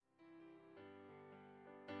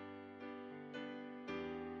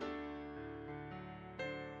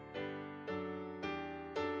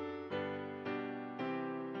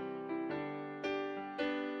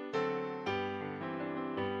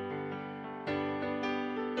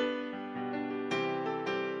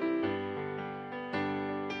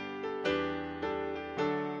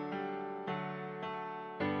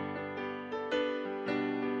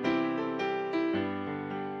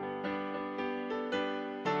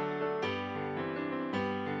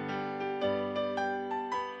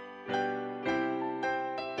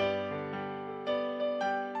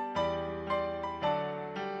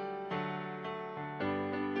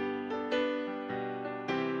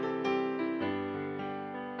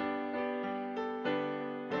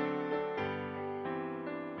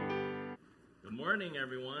morning,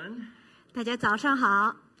 everyone. 大家早上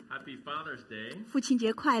好， Happy Father's Day. 父亲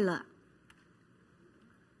节快乐。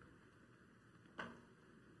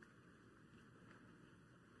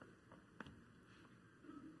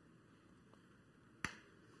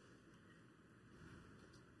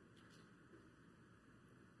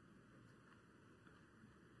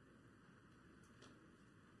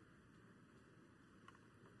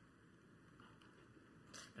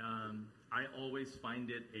I always find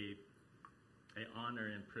it an honor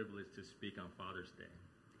and privilege to speak on Father's Day.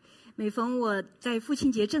 每逢我在父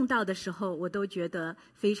亲节正道的时候，我都觉得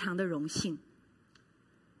非常的荣幸。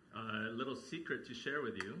A little secret to share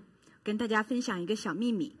with you. 跟大家分享一个小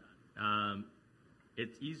秘密。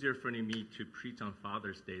It's easier for me to preach on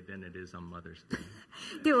Father's Day than it is on Mother's Day.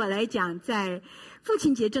 对我来讲，在父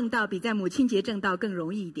亲节正道比在母亲节正道更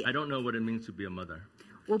容易一点。 I don't know what it means to be a mother.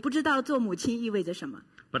 我不知道做母亲意味着什么。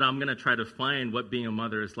 But I'm going to try to find what being a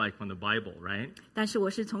mother is like from the Bible, right? 但是我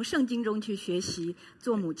是从圣经中去学习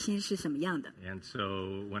做母亲是什么样的。 And so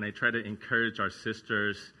when I try to encourage our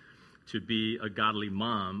sisters to be a godly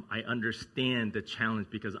mom, I understand the challenge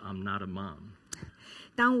because I'm not a mom.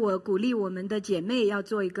 当我鼓励我们的姐妹要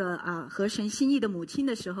做一个合神心意的母亲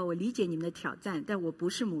的时候，我理解你们的挑战，但我不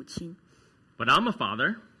是母亲。 But I'm a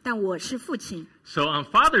father. 但我是父亲。 So on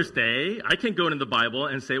Father's Day, I can go into the Bible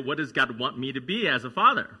and say, what does God want me to be as a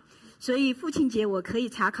father? 所以父亲节我可以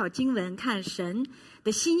查考经文，看神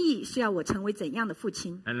的心意是要我成为怎样的父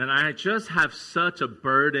亲。 And then I just have such a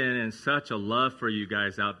burden and such a love for you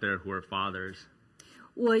guys out there who are fathers.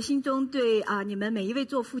 我心中对你们每一位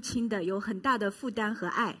做父亲的有很大的负担和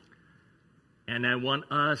爱。 And I want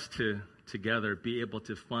us to together be able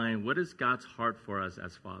to find what is God's heart for us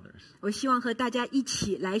as fathers. 我希望和大家一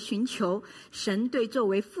起来寻求神对作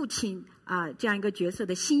为父亲这样一个角色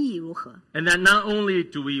的心意如何。 And that not only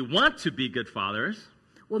do we want to be good fathers,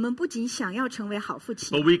 我们不仅想要成为好父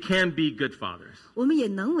亲， but we can be good fathers. 我们也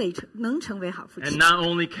能成为好父 And 亲。 not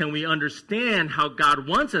only can we understand how God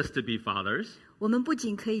wants us to be fathers, 我们不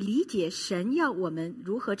仅可以理解神要我们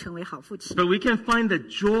如何成为好父亲， but we can find the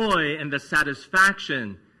joy and the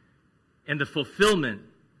satisfaction and the fulfillment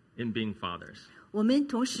in being fathers. 我们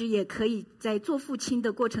同时也可以在做父亲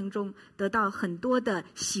的过程中得到很多的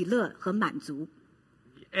喜乐和满足。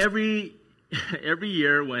 Every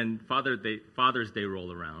year when Father's Day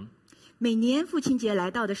roll around, 每年父亲节来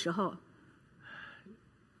到的时候，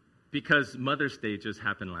 because Mother's Day just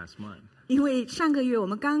happened last month, 因为上个月我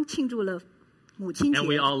们刚庆祝了母亲节， and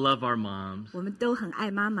we all love our moms, 我们都很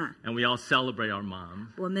爱妈妈， and we all celebrate our moms.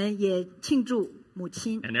 我们也庆祝母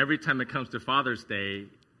亲。 And every time it comes to Father's Day,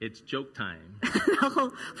 it's joke time. 然后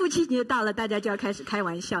父亲节到了，大家就要开始开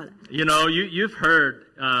玩笑了。 You know, you've heard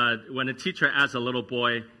when a teacher asks a little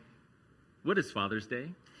boy, what is Father's Day?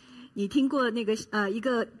 你听过那个一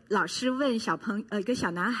个老师问一个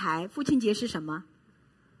小男孩，父亲节是什么？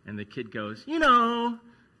 And the kid goes, you know,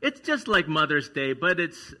 it's just like Mother's Day, but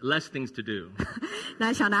it's less things to do.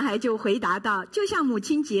 那小男孩就回答道：就像母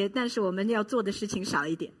亲节，但是我们要做的事情少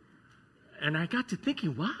一点。 And I got to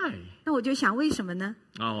thinking, why? 那我就想，为什么呢？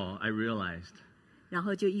 Oh, I realized. 然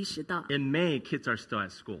后就意识到， In May, kids are still at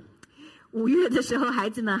school. 5月的时候，孩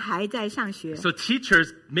子们还在上学， So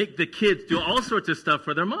teachers make the kids do all sorts of stuff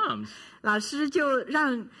for their moms. 老师就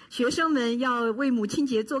让学生们要为母亲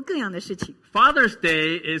节做各样的事情。 Father's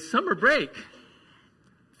Day is summer break.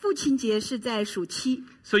 父亲节是在暑期，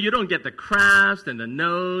 So you don't get the crafts and the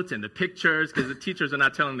notes and the pictures because the teachers are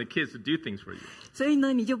not telling the kids to do things for you. 所以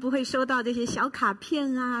呢，你就不会收到这些小卡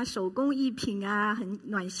片啊、手工艺品啊、很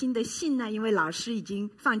暖心的信啊，因为老师已经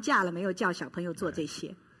放假了，没有叫小朋友做这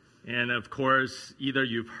些。 And of course, either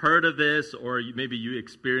you've heard of this or maybe you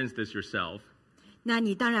experienced this yourself. 那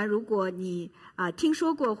你当然，如果你听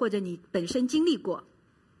说过，或者你本身经历过，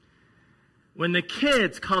 When the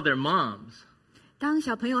kids call their moms, 当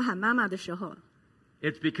小朋友喊妈妈的时候，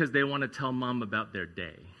 it's because they want to tell mom about their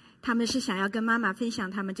day. 他们是想要跟妈妈分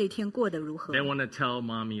享他们这天过得如何， They want to tell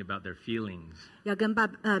mommy about their feelings. 要跟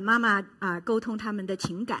妈妈沟通他们的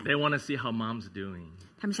情感， They want to see how mom's doing.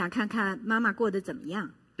 他们想看看妈妈过得怎么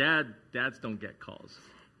样。 Dads don't get calls.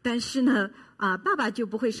 但是呢，爸爸就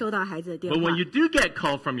不会收到孩子的电 But 话 when。you do get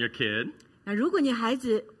call from your kid, 那如果你孩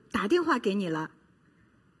子打电话给你了，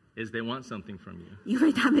 is they want something from you. 因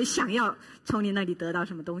为他们想要从你那里得到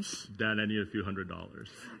什么东西。 Dad, I need a few $100.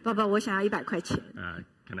 爸爸，我想要100块钱，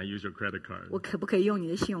 Can I use your credit card? 我可不可以用你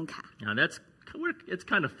的信用卡？ Now it's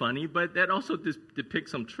kind of funny, but that also depicts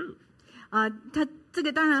some truth. 它这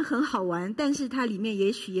个当然很好玩，但是它里面也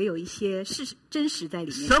许也有一些真实在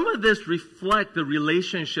里面。 Some of this reflect the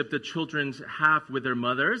relationship the children have with their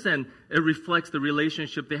mothers, and it reflects the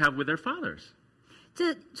relationship they have with their fathers.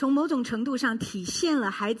 这从某种程度上体现了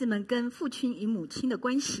孩子们跟父亲与母亲的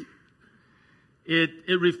关系。It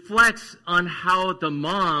reflects on how the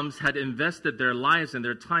moms had invested their lives and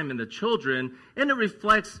their time in the children, and it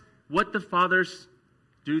reflects what the fathers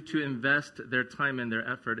do to invest their time and their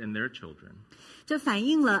effort in their children. 这反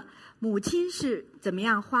映了母亲是怎么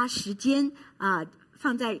样花时间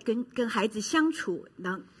放在跟孩子相处，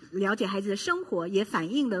了解孩子的生活，也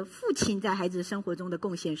反映了父亲在孩子的生活中的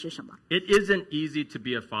贡献是什么。It isn't easy to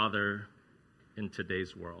be a father in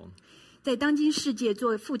today's world. 在当今世界，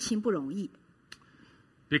做父亲不容易。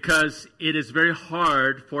Because it is very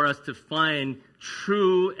hard for us to find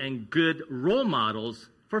true and good role models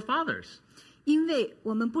for fathers. 因为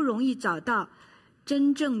我们不容易找到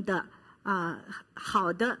真正的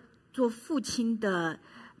好的做父亲的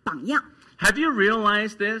榜样。Have you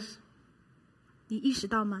realized this? 你意识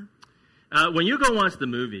到吗？ When you go watch the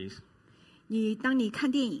movies, 当你看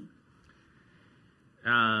电影，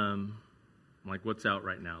 like what's out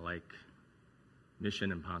right now, like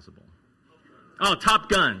Mission Impossible. Oh, Top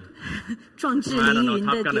Gun. 壮志 I 凌 don't know. 云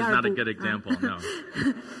Top 的 Gun 第 is 二 not a 部 good example. No.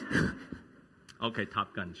 Okay,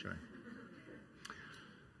 Top Gun, sure.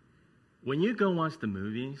 When you go watch the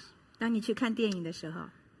movies, 当你去看电影的时候，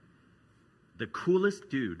 the coolest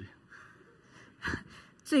dude,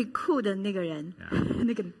 最酷的那个人，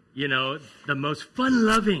那个 you know, the most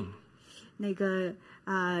fun-loving,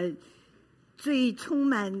 最充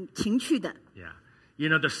满情趣的， yeah, you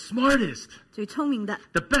know, the smartest, 最聪明的，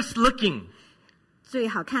 the best-looking, 最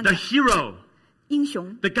好看 the 的 hero, 英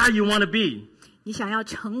雄， the guy you want to be, 你想要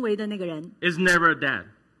成为的那个人， is never a dad.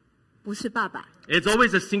 不是爸爸， It's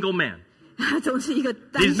always a single man, 他总是一个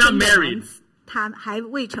单 He's not 身的 married. 男子，他还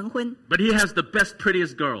未成婚， but he has the best,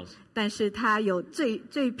 prettiest girls, 但是他有最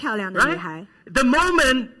漂亮的女 right? 孩。 The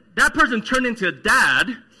moment that person turned into a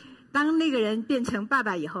dad, 当那个人变成爸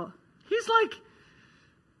爸以后， he's like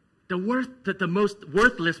the most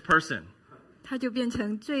worthless person, 他就变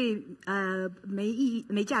成最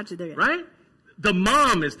没价值的人。 right? The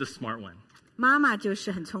mom is the smart one. 妈妈就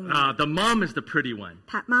是很聪明， The mom is the pretty one.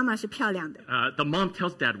 妈妈是漂亮的， The mom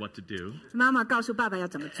tells dad what to do, 妈妈告诉爸爸要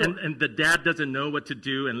怎么做， and the dad doesn't know what to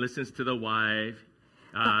do and listens to the wife,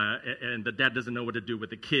 and the dad doesn't know what to do with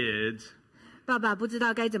the kids. 爸爸不知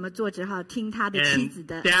道该怎么做，只好听他的妻 And 子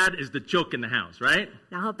的。 dad is the joke in the house, right?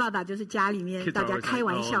 然后爸爸就是家里面 Kids 大 are 家 always 开 like,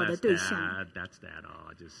 玩 oh, 笑的 that's 对象。 that's dad.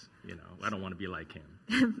 Oh, I don't want to be like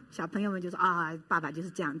him. 小朋友们就说爸爸就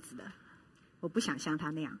是这样子的，我不想像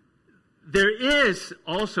他那样。 There is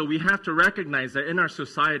also, we have to recognize that in our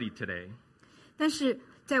society today, 但是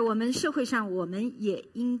在我们社会上，我们也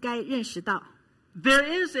应该认识到， there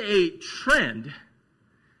is a trend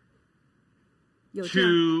有这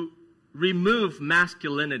样 to remove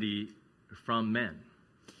masculinity from men.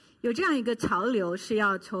 有这样一个潮流，是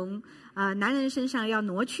要从男人身上要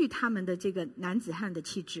挪去他们的这个男子汉的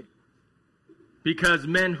气质。 Because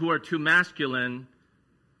men who are too masculine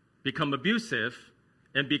become abusive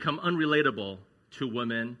and become unrelatable to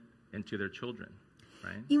women and to their children,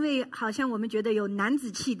 right? 因为好像我们觉得有男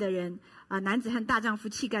子气的人男子汉大丈夫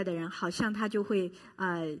气概的人，好像他就会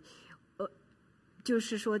就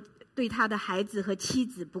是说对他的孩子和妻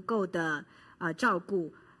子不够的照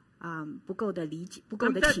顾不够的理解，不够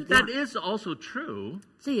And 的体 that 谅， is also true,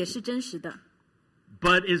 这也是真实的。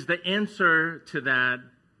 but is the answer to that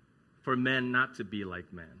for men not to be like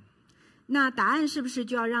men? 那答案是不是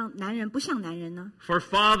就要让男人不像男人呢？ For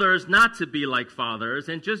fathers not to be like fathers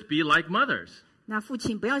and just be like mothers? 那父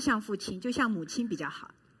亲不要像父亲，就像母亲比较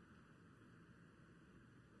好。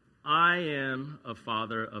 I am a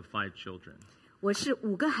father of 5 children. 我是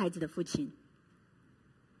5个孩子的父亲。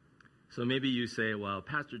 So maybe you say, well,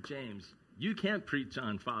 Pastor James, you can't preach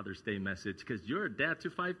on Father's Day message because you're a dad to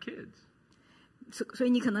 5 kids. 所以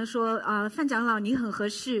你可能说范长老你很合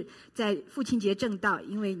适在父亲节正道，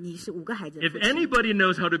因为你是5个孩子的 If 父亲。 anybody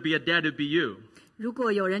knows how to be a dad, it'd be you. 如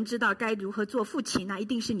果有人知道该如何做父亲，那一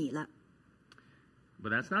定是你了。 But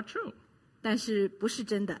that's not true. 但是不是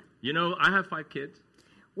真的？ You know, I have 5 kids.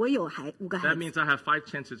 我有5个孩 That 子， means I have 5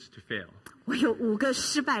 chances to fail. 我有5个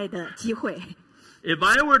失败的机会。 If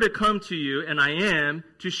I were to come to you, and I am,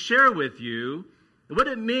 to share with you what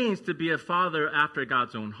it means to be a father after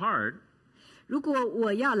God's own heart, 如果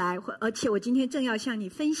我要来，而且我今天正要向你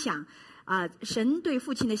分享神对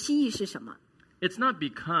父亲的心意是什么？ it's not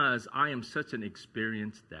because I am such an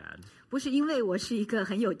experienced dad, 不是因为我是一个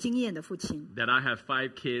很有经验的父亲， that I have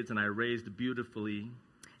 5 kids and I raised beautifully.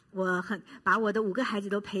 我把我的5个孩子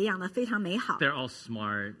都培养得非常美好， They're all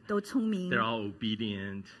smart. 都聪明， They're all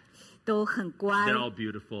obedient. 都很乖， They're all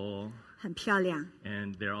beautiful. 很漂亮，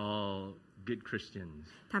 And they're all good Christians.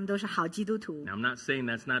 他们都是好基督徒。 Now, I'm not saying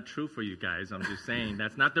that's not true for you guys. I'm just saying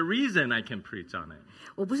that's not the reason I can preach on it.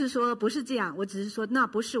 我不是说不是这样，我只是说那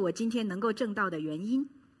不是我今天能够证道的原因。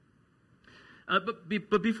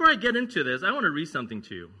But before I get into this, I want to read something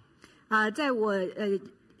to you. 在我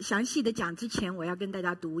详细的讲之前，我要跟大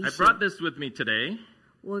家读一 I 些。 brought this with me today.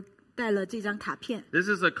 我带了这张卡片， This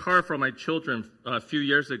is a card from my children a few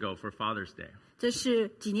years ago for Father's Day. 这是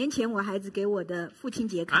几年前我孩子给我的父亲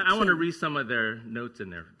节卡 I want to 片。 read some of their notes in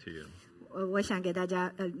there to you. 我想给大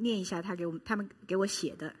家念一下他们给我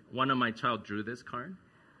写的。 One of my child drew this card.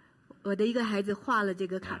 我的一个孩子画了这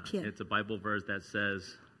个卡 Yeah, 片， it's a Bible verse that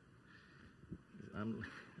says, I'm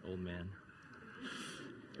old man.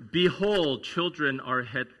 Behold, children are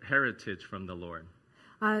heritage from the Lord.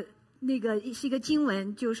 那个是一个经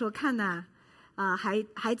文，就是说看呐，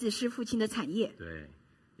孩子是父亲的产业，对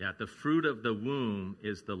Yeah, the fruit of the womb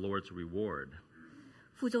is the Lord's reward.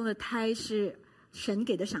 腹中的胎是神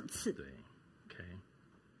给的赏赐。对 Okay.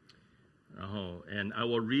 And I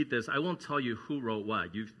will read this. I won't tell you who wrote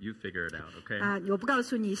what. You figure it out, okay? 我不告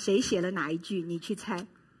诉你谁写了哪一句，你去猜。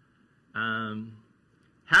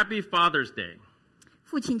 Happy Father's Day.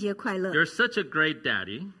 父亲节快乐！ You're such a great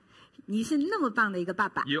daddy. 你是那么棒的一个爸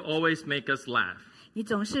爸， You always make us laugh 你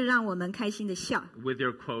总是让我们开心的笑， with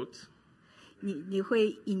your quotes 你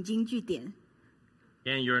会引经据典，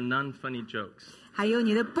 and your non-funny jokes. 还有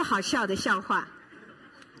你的不好笑的笑话，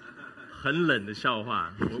很冷的笑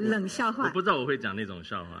话。冷笑话。我不知道我会讲那种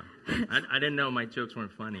笑话。I didn't know my jokes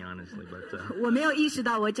weren't funny, honestly, but 我没有意识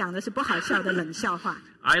到我讲的是不好笑的冷笑话。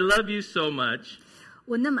 I love you so much.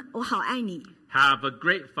 我好爱你， Have a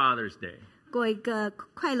great Father's Day. 过一个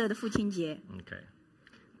快乐的父亲节。 Okay.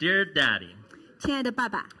 Dear Daddy, 亲爱的爸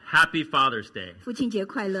爸， Happy Father's Day. 父亲节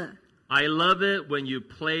快乐！ I love it when you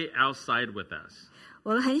play outside with us.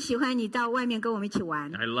 我很喜欢你到外面跟我们一起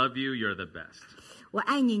玩， I love you. You're the best. 我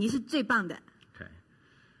爱你，你是最棒的。 Okay.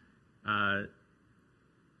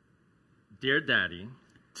 Dear Daddy,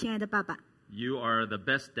 亲爱的爸爸， you are the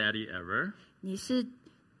best daddy ever. 你是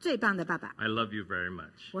最棒的爸爸， I love you very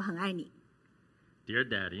much. 我很爱你。 Dear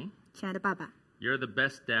Daddy, 亲爱的爸爸， you're the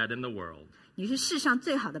best dad in the world. 你是世上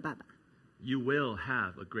最好的爸爸， You will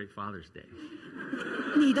have a great Father's Day.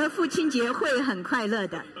 你的父亲节会很快乐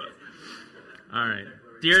的。 All right.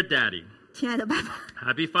 Dear Daddy, 亲爱的爸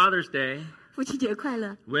爸， Happy Father's Day. 父亲节快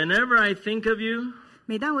乐！ Whenever I think of you,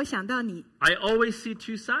 每当我想到你， I always see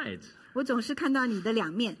two sides. 我总是看到你的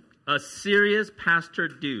两面。 A serious pastor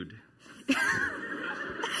dude.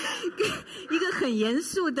 一个很严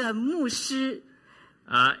肃的牧师，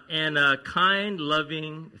 And a kind,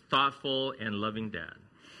 loving, thoughtful, and loving dad.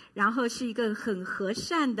 然后是一个很和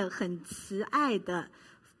善的、很慈爱的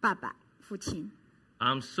爸爸、父亲。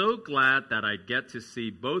 I'm so glad that I get to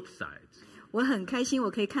see both sides. 我很开心，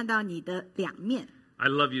我可以看到你的两面。 I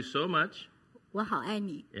love you so much, 我好爱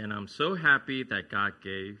你， and I'm so happy that God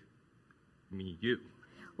gave me you.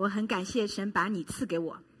 我很感谢神把你赐给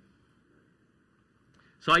我。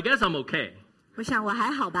 So I guess I'm okay, 我想我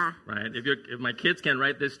还好吧。 right? If my kids can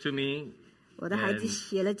write this to me, 我的孩子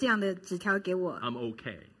写了这样的纸条给我， I'm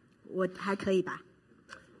okay. 我还可以吧。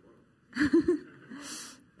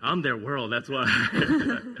 I'm their world, that's why.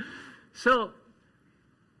 So,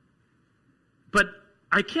 but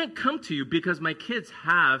I can't come to you because my kids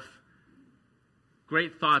have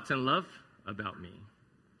great thoughts and love about me.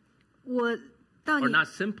 我到 Or 你， not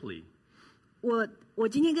simply. 我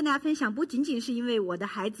今天跟大家分享，不仅仅是因为我的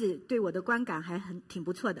孩子对我的观感还挺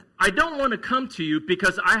不错的。 I don't want to come to you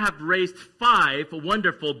because I have raised 5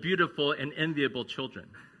 wonderful, beautiful, and enviable children.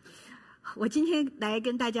 我今天来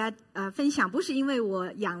跟大家分享，不是因为我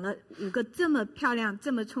养了5个这么漂亮、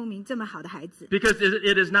这么聪明、这么好的孩子， Because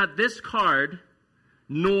it is not this card,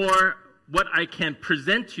 nor what I can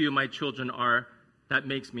present to you my children are, that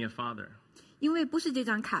makes me a father. 因为不是这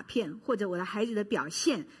张卡片或者我的孩子的表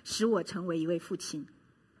现使我成为一位父亲。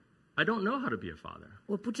 I don't know how to be a father.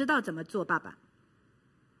 我不知道怎么做爸爸。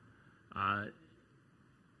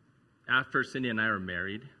 After Cindy and I are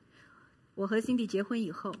married, 我和 Cindy 结婚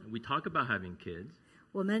以后， we talk about having kids,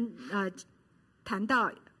 我们谈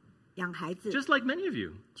到养孩子， just like many of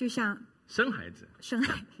you. 就像生孩子. 生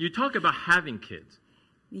孩， You talk about having kids.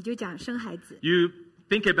 你就讲生孩子， You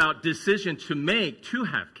think about decision to make to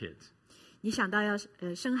have kids. 你想到要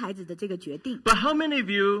生孩子的这个决定。 But how many of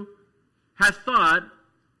you have thought,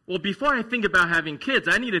 well, before I think about having kids,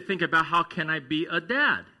 I need to think about how can I be a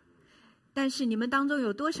dad? 但是你们当中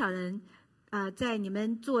有多少人在你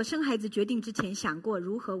们做生孩子决定之前想过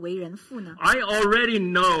如何为人父呢？ I already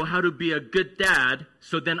know how to be a good dad,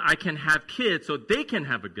 so then I can have kids so they can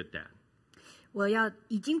have a good dad. 我要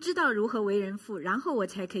已经知道如何为人父，然后我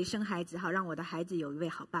才可以生孩子，好让我的孩子有一位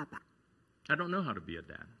好爸爸。I don't know how to be a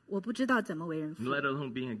dad, 我不知道怎么为人父， let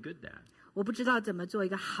alone being a good dad. 我不知道怎么做一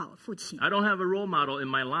个好父亲。 I don't have a role model in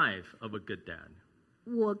my life of a good dad.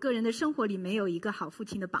 我个人的生活里没有一个好父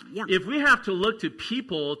亲的榜样。 If we have to look to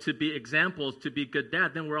people to be examples to be good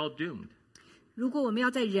dad, then we're all doomed. 如果我们要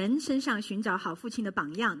在人身上寻找好父亲的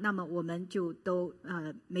榜样，那么我们就都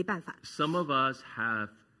没办法。 Some of us have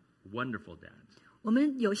wonderful dads. 我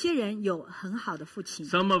们有些人有很好的父亲，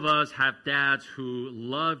 Some of us have dads who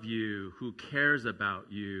love you, who cares about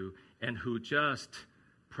you, and who just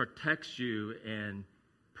protects you and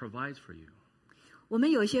provides for you. 我们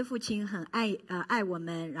有些父亲很爱我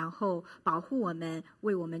们，然后保护我们，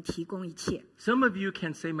为我们提供一切。 Some of you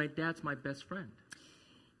can say, my dad's my best friend.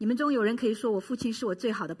 你们中有人可以说我父亲是我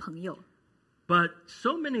最好的朋友， But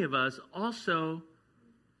so many of us also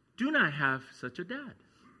do not have such a dad.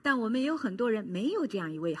 但我们也有很多人没有这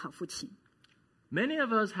样一位好父亲。 Many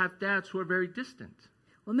of us have dads who are very distant.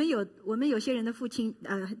 我们有些人的父亲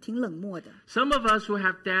挺冷漠的。 Some of us who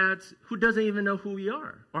have dads who doesn't even know who we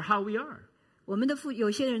are or how we are. 我们的有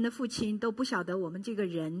些人的父亲都不晓得我们这个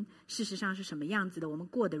人事实上是什么样子的，我们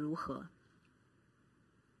过得如何。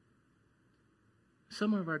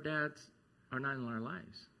 Some of our dads are not in our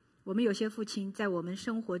lives, 我们有些父亲在我们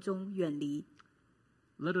生活中远离，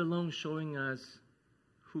 let alone showing us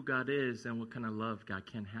who God is and what kind of love God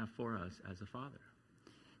can have for us as a father.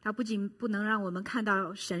 他不仅不能让我们看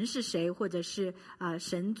到神是谁，或者是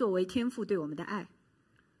神作为天父对我们的爱。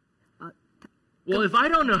 Well, if I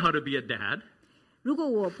don't know how to be a dad, 如果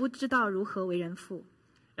我不知道如何为人父，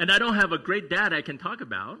 and I don't have a great dad I can talk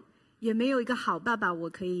about, 也没有一个好爸爸我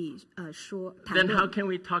可以谈 then how 论， can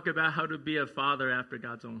we talk about how to be a father after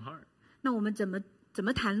God's own heart? 那我们怎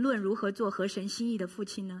么谈论如何做合神心意的父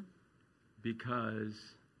亲呢？ Because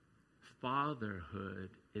fatherhood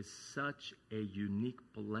is such a unique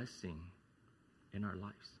blessing in our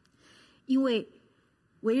lives. 因为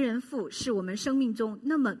为人父是我们生命中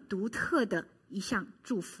那么独特的一项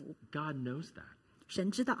祝福， God knows that. 神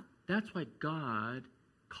知道。 That's why God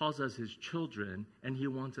calls us his children, and he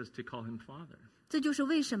wants us to call him father. 这就是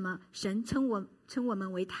为什么神称我们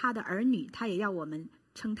为他的儿女，他也要我们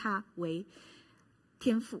称他为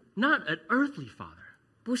天父， Not an earthly father,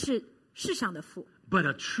 不是世上的父， but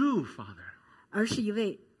a true father. 而是一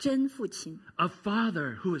位真父亲， A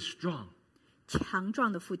father who is strong. 强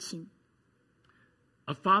壮的父亲，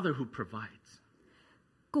 A father who provides.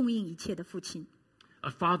 供应一切的父亲， A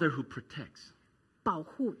father who protects. 保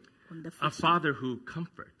护我们的父 A 亲， father who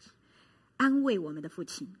comforts. 安慰我们的父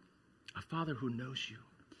亲， A father who knows you.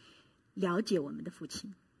 了解我们的父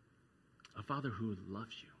亲， A father who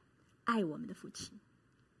loves you. 爱我们的父亲。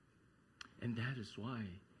 And that is why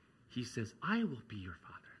he says, I will be your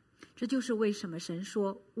father. 这就是为什么神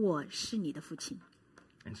说我是你的父亲，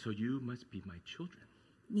 And so you must be my children.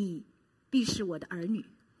 你必是我的儿女。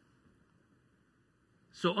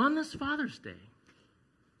 So on this Father's Day,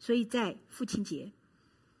 所以在父亲节，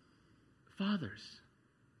 fathers,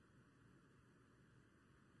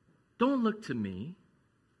 don't look to me.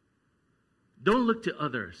 Don't look to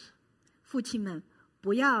others. 父亲们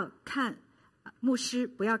不要看牧师，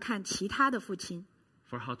不要看其他的父亲，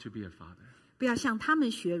 For how to be a father. 不要向他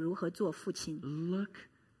们学如何做父亲， Look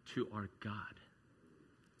to our God.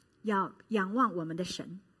 要仰望我们的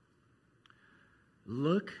神，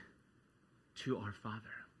 Look to our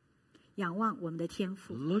Father. 仰望我们的天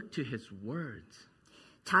父， Look to his words.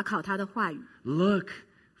 查考他的话语， Look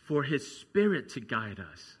for his spirit to guide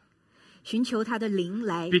us. 寻求他的灵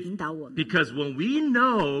来引导我们。 Because when we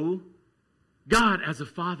know God as a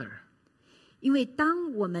father, 因为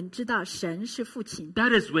当我们知道神是父亲，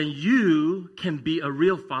 that is when you can be a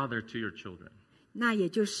real father to your children. 那也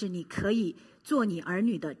就是你可以做你儿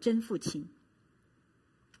女的真父亲。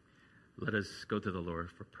 Let us go to the Lord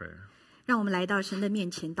for prayer. 让我们来到神的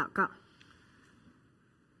面前祷告。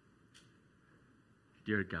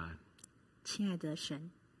 Dear God, 亲爱的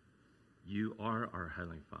神， you are our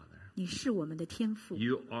Heavenly Father. 你是我们的天父，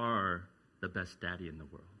 You are the best daddy in the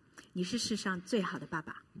world. 你是世上最好的爸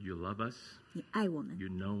爸， You love us. 你爱我们， You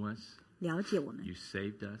know us. 了解我们， You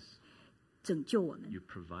saved us. 拯救我们， You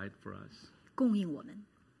provide for us. 供应我们，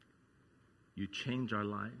 You change our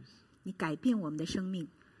lives. 你改变我们的生命，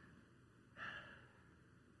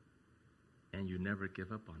 And you never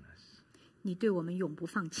give up on us. 你对我们永不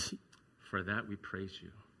放弃。 For that we praise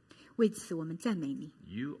you. 为此，我们赞美你。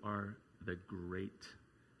 You are the great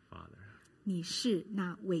Father. 你是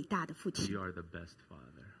那伟大的父 You 亲， are the best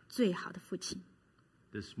Father. 最好的父亲。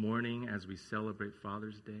 This morning, as we celebrate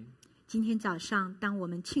Father's Day, 今天早上，当我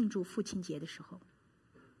们庆祝父亲节的时候，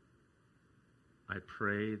 I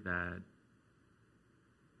pray that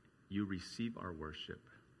you receive our worship.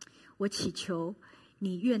 我祈求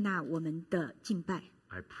你悦纳我们的敬拜。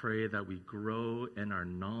I pray that we grow in our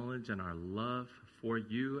knowledge and our love for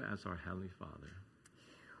you as our Heavenly Father.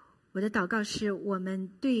 我的祷告是我们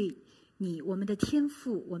对你、我们的天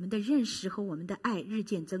赋、我们的认识和我们的爱日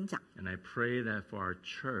渐增长。And I pray that for our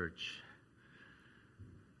church,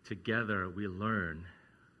 together we learn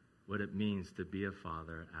what it means to be a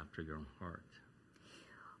father after your own heart.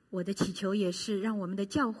 我的祈求也是让我们的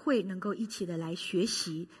教会能够一起的来学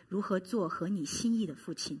习如何做合你心意的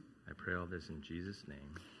父亲。I pray all this in Jesus'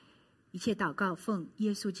 name. 一切祷告奉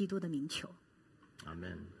耶稣基督的名求。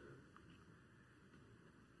 Amen.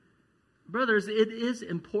 Brothers, it is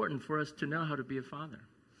important for us to know how to be a father.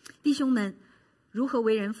 弟兄们，如何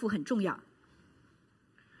为人父很重要。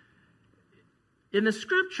In the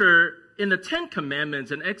scripture, in the Ten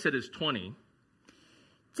Commandments in Exodus 20,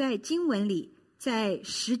 在经文里，在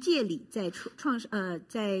十诫里，在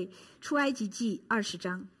出埃及记20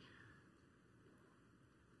章，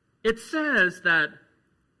 it says that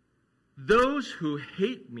those who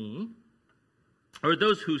hate me, or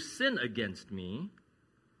those who sin against me,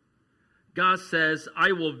 God says,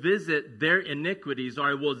 I will visit their iniquities, or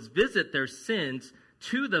I will visit their sins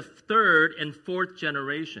to the third and fourth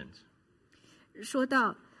generations. 说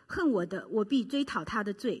到恨我的，我必追讨他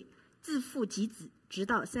的罪，自父及子，直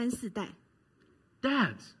到3、4代。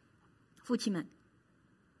Dads, 父亲们，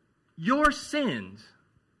 your sins,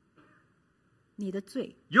 你的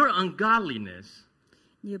罪， your ungodliness,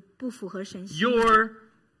 你不符合神心， your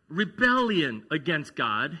rebellion against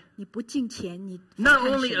God, 你不敬虔，你 not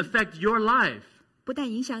反叛 only 神 affect your life, 不但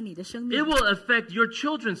影响你的生 it 命， will affect your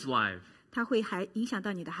children's life 它会还影响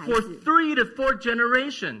到你的孩 for 子， 3 to 4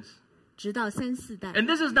 generations. 直到3、4代。 And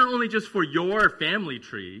this is not only just for your family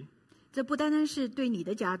tree, 这不单单是对你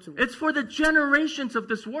的家族， it's for the generations of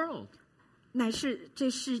this world. 乃是这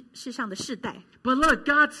世上的世代。 But look,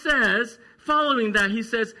 God says, following that, He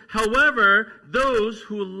says, however, those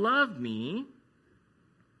who love me,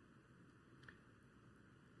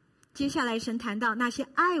 接下来神谈到那些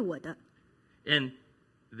爱我的， and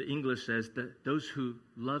the English says that those who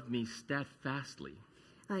love me steadfastly.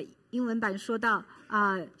 英文版说到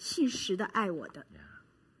信实的爱我的，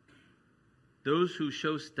 Those who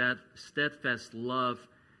show steadfast love,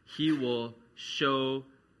 He will show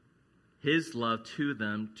His love to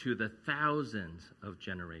them to the thousands of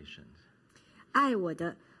generations. 爱我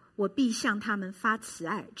的，我必向他们发慈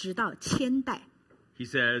爱，直到1000代。 He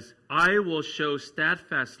says, I will show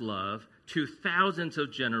steadfast love to thousands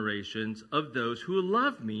of generations of those who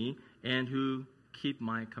love me and who keep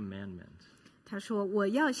my commandments. 他说：“我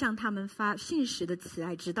要向他们发信实的慈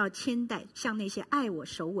爱，直到1000代，向那些爱我、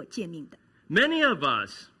守我诫命的。” Many of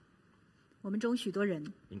us, 我们中许多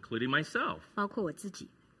人， including myself, 包括我自己，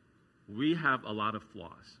 we have a lot of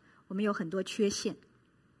flaws. 我们有很多缺陷。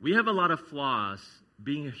 We have a lot of flaws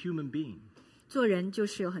being a human being, 做人就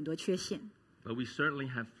是有很多缺陷。 but we certainly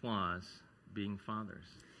have flaws being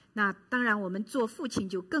fathers. 那当然，我们做父亲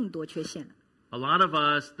就更多缺陷了。 A lot of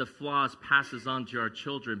us, the flaws passes on to our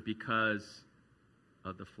children because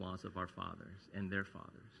of the flaws of our fathers and their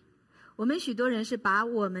fathers. 我们许多人是把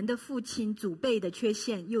我们的父亲祖辈的缺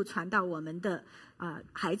陷又传到我们的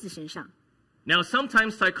孩子身上。 Now,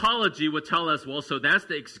 sometimes psychology would tell us, well, so that's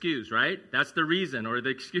the excuse, right? That's the reason or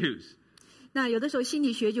the excuse. 那有的时候心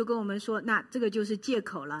理学就跟我们说，那这个就是借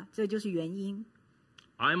口了，这就是原因。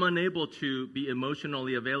 I'm unable to be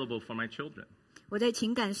emotionally available for my children. 我在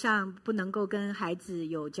情感上不能够跟孩子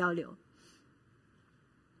有交流，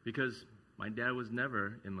 Because my dad was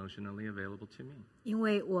never emotionally available to me. 因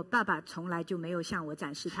为我爸爸从来就没有向我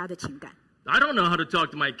展示他的情感。 I don't know how to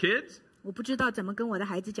talk to my kids. 我不知道怎么跟我的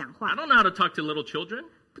孩子讲 I 话， don't know how to talk to little children.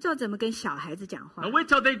 不知道怎么跟小孩子讲话 Now。wait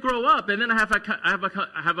till they grow up, and then I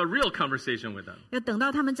have a real conversation with them. 要等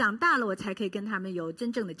到他们长大了，我才可以跟他们有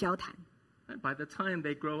真正的交谈。 And by the time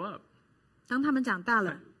they grow up, 当他们长大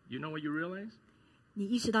了， you know what you realize? 你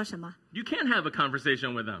意识到什么？ You can't have a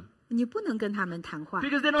conversation with them 你不能跟他们谈话，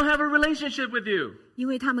 because they don't have a relationship with you. 因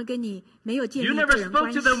为他们跟你没有建 You 立 never 个人 spoke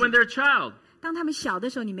关 to 系。 them when they're a child. 当他们小的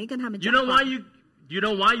时候，你没跟他们 You 讲 know 话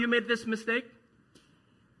why。you made this mistake?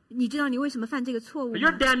 你知道你为什么犯这个错误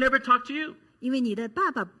Your 吗？ dad never talked to you. 因为你的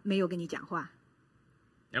爸爸没有跟你讲话。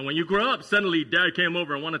 And when you grow up, suddenly dad came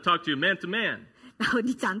over and wanted to talk to you man to man. 然后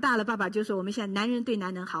你长大了，爸爸就说：“我们现在男人对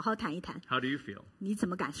男人好好谈一谈。 How do you feel? ”你怎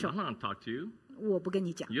么感受 I'm？not going to talk to you. 我不跟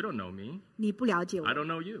你讲， You don't know me. 你不了解 I 我， don't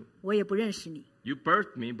know you. 我也不认识你。 You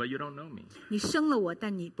birthed me, but you don't know me. 你生了我，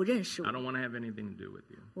但你不认识 I 我， don't want to have anything to do with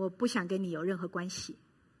you. 我不想跟你有任何关系。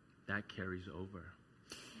 That carries over.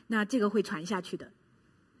 那这个会传下去的。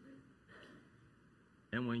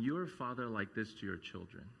And when you're a father like this to your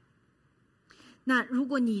children, 那如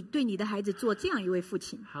果你对你的孩子做这样一位父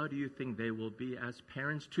亲， how do you think they will be as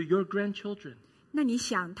parents to your grandchildren? 那你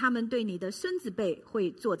想他们对你的孙子辈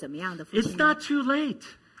会做怎么样的父 It's 亲呢？ not too late.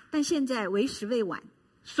 但现在为时未晚。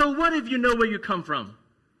 So what if you know where you come from?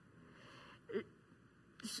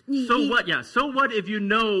 你 So what? Yeah. So what if you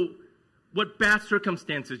know what bad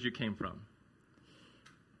circumstances you came from?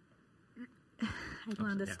 I don't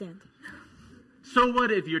understand. So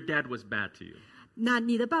what if your dad was bad to you? 那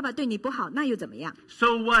你的爸爸对你不好，那又怎么样？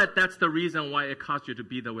 So what? That's the reason why it caused you to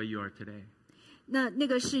be the way you are today. 那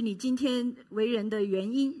个是你今天为人的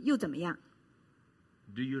原因，又怎么样？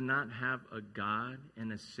 Do you not have a God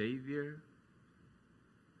and a Savior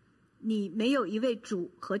你没有一位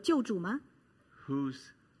主和救主吗？ whose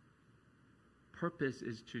purpose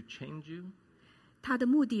is to change you? 他的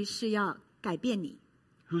目的是要改变你，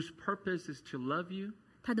 Whose purpose is to love you?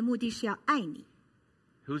 他的目的是要爱你，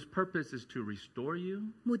 Whose purpose is to restore you?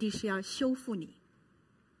 目的是要修复你，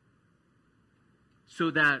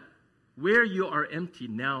 So that where you are empty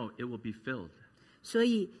now, it will be filled. 所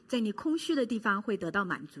以在你空虚的地方会得到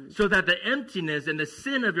满足。 So that the emptiness and the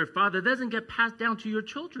sin of your father doesn't get passed down to your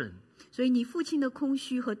children. 所以你父亲的空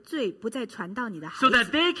虚和罪不再传到你的孩 So 子，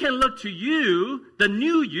 that they can look to you, the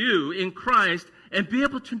new you in Christ, and be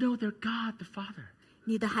able to know their God, the Father.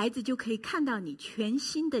 你的孩子就可以看到你全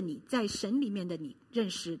新的你，在神里面的你，认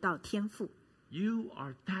识到天父， You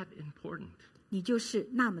are that important. 你就是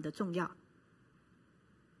那么的重要。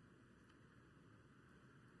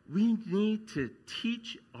 We need to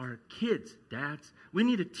teach our kids, dads. We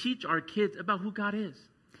need to teach our kids about who God is.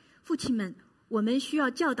 父亲们，我们需要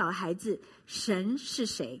教导孩子神是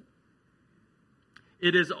谁。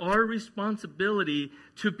 It is our responsibility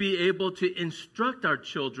to be able to instruct our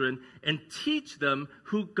children and teach them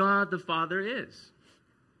who God the Father is.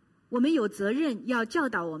 我们有责任要教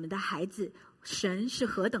导我们的孩子，神是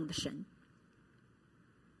何等的神。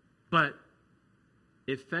 But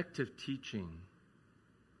effective teaching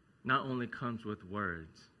not only comes with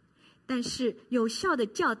words, 但是有效的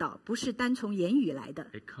教导不是单从言语来的，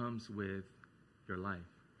 it comes with your life.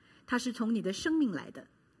 它是从你的生命来的。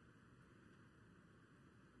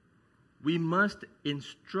 We must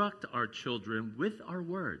instruct our children with our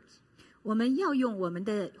words. 我们要用我们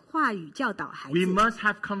的话语教导孩 We 子， must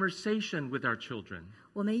have conversation with our children.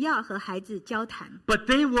 我们要和孩子交谈， But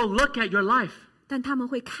they will look at your life. 但他们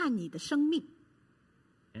会看你的生命，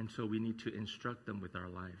 And so we need to instruct them with our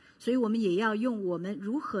life. 所以我们也要用我们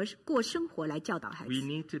如何过生活来教导孩 We 子。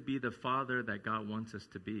 need to be the father that God wants us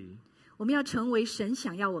to be. 我们要成为神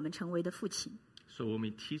想要我们成为的父亲。 So when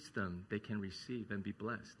we teach them, they can receive and be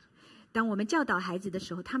blessed. 当我们教导孩子的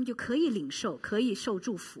时候，他们就可以领受，可以受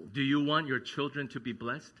祝福。 Do you want your children to be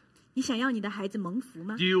blessed? 你想要你的孩子蒙福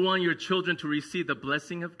吗 Do？you want your children to receive the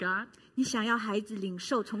blessing of God? 你想要孩子领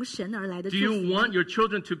受从神而来的 Do 祝 you 福吗 want your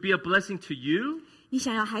children to be a blessing to you? 你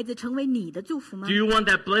想要孩子成为你的祝福吗 Do？you want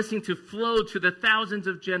that blessing to flow to the thousands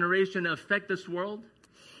of generations and affect this world?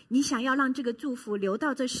 你想要让这个祝福流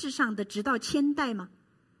到这世上的直到千代吗？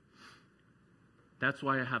 That's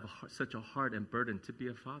why I have such a heart and burden to be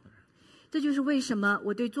a father. 这就是为什么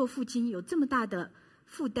我对做父亲有这么大的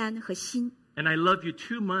负担和心。 And I love you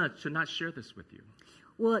too much to not share this with you.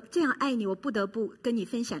 我这样爱你，我不得不跟你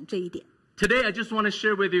分享这一点。 Today, I just want to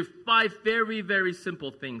share with you 5 very, very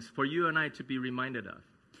simple things for you and I to be reminded of.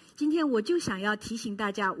 今天我就想要提醒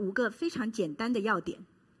大家5个非常简单的要点。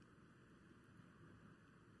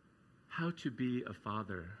 How to be a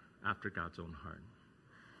father after God's own heart.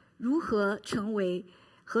 如何成为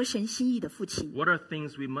合神心意的父亲？ What are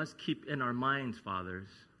things we must keep in our minds, fathers,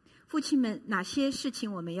 父亲们，哪些事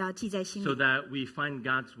情我们要记在心 so 里， that we find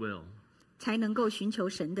God's will 才能够寻求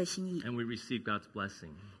神的心意， and we receive God's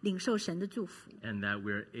blessing, 领受神的祝福？ and that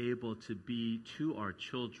we're able to be to our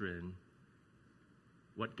children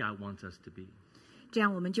what God wants us to be. 这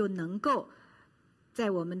样我们就能够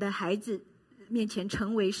在我们的孩子面前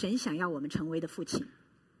成为神想要我们成为的父亲。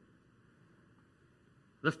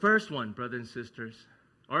 The first one, brothers and sisters,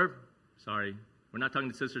 or, sorry, we're not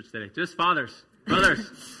talking to sisters today, just fathers, brothers.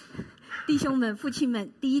 弟兄们、父亲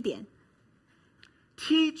们，第一点，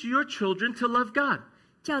 Teach your children to love God.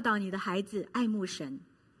 教导你的孩子爱慕神。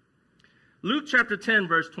 Luke chapter 10,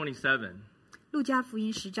 verse 27. 路加福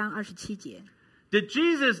音10章27节， Did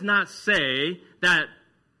Jesus not say that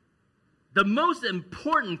the most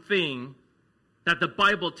important thing that the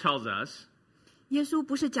Bible tells us 耶稣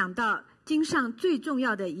不是讲到经上最重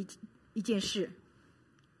要的一件事？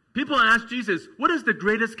 People ask Jesus, what is the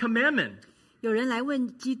greatest commandment? 有人来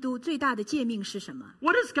问基督最大的诫命是什么？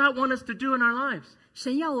 What does God want us to do in our lives?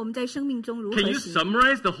 神要我们在生命中如 Can 何 you 行？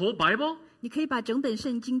 summarize the whole Bible? 你可以把整本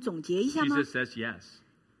圣经总结一下吗？ Jesus says yes.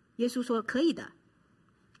 耶稣说可以的，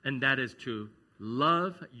 And that is to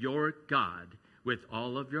love your God with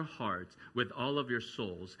all of your hearts, with all of your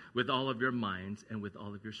souls, with all of your minds, and with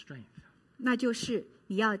all of your strength. 那就是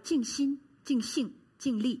你要尽心、尽性、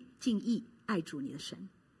尽力、尽意爱主你的神。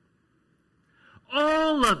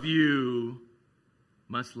 All of you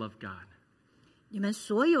must love God. 你们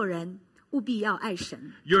所有人务必要爱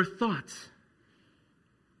神。 Your thoughts,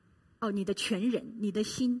 哦，你的全人、你的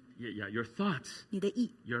心、 your thoughts, 你的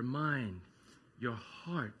意、 your mind, your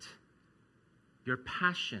heart, your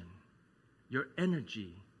passion, your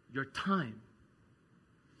energy, your time.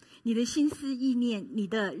 你的心思意念、你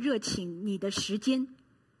的热情、你的时间。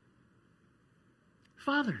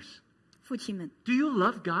 Fathers, 父亲们， do you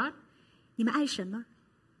love God? 你们爱神吗？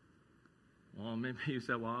 Well, maybe you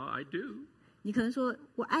said, well, I do. 你可能说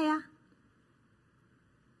我爱啊。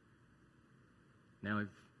 Now, if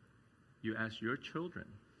you ask your children,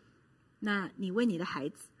 那你问你的孩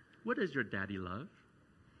子， what does your daddy love?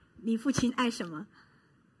 你父亲爱什么？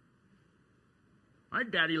 My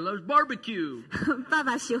daddy loves barbecue. 爸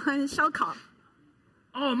爸喜欢烧烤，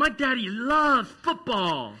 Oh, my daddy loves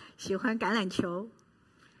football. 喜欢橄榄球。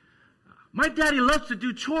 My daddy loves to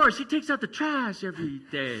do chores. He takes out the trash every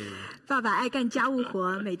day. 爸爸爱干家务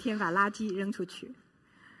活，每天把垃圾扔出去。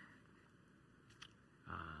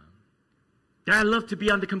 Dad loves to be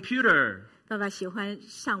on the computer. 爸爸喜欢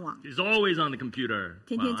上网， He's always on the computer.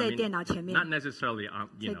 天天在电脑前面。 not necessarily,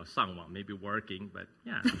 sangwang, maybe working, but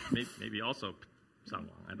yeah, maybe also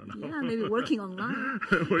sangwang. I don't know. Yeah, maybe working online.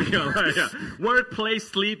 Working online, yeah. Work, play,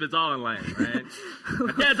 sleep, it's all online, right?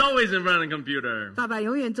 But Dad's always in front of the computer. 爸爸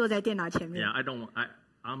永远坐在电脑前面。 Yeah,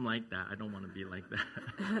 I'm like that. I don't want to be like that.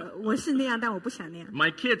 我是那样，但我不想那样。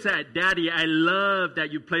 My kids said, Daddy, I love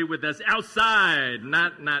that you play with us outside,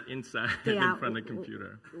 not inside 对 in 呀， front of the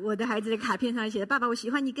computer. 我的孩子的卡片上写的：“爸爸，我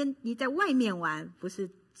喜欢你在外面玩，不是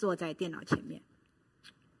坐在电脑前面。”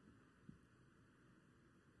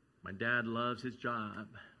 My dad loves his job.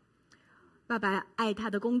 爸爸爱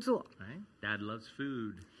他的工作， Right? Dad loves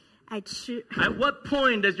food. 爱吃。 At what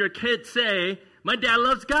point does your kid say, my dad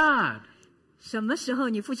loves God? 什么时候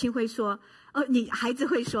你父亲会说？你孩子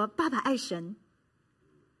会说：“爸爸爱神。”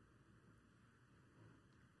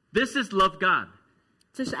 This is love God.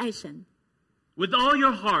 这是爱神， With all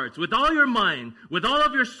your hearts, with all your mind, with all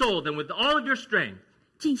of your soul, and with all of your strength.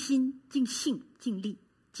 尽心、尽性、尽力、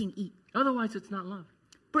尽意， Otherwise, it's not love.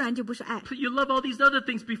 不然就不是爱。 If you love all these other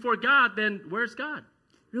things before God, then where's God?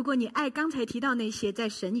 如果你爱刚才提到那些在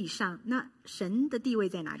神以上，那神的地位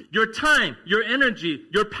在哪里？ Your time, your energy,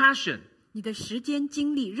 your passion. 你的时间、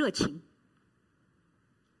精力、热情，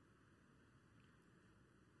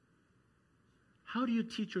 How do you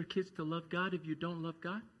teach your kids to love God if you don't love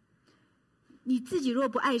God? 你自己若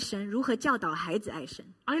不爱神，如何教导孩子爱神？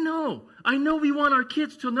 I know we want our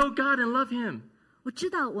kids to know God and love Him. 我知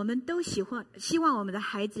道我们都希望我们的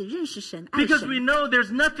孩子认识神、爱 Because we 神， know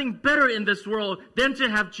there's nothing better in this world than to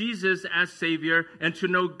have Jesus as Savior and to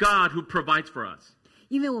know God who provides for us.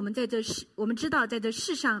 因为我们知道在这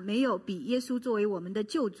世上没有比耶稣作为我们的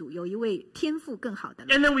救主，有一位天赋更好的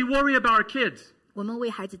了。 And then we worry about our kids. 我们为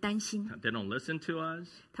孩子担心， They don't listen to us.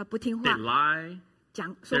 他不听 They 话， lie.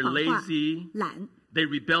 说 They're 谎话， lazy. 懒， They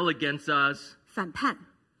rebel against us. 反叛，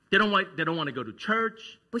 They don't want to go to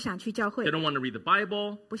church. 不想去教会 They，don't want to read the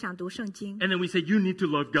Bible. 不想读圣经。 And then we say, you need to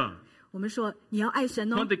love God. 我们说你要爱神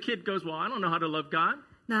Well, 哦， the kid goes, well, I don't know how to love God.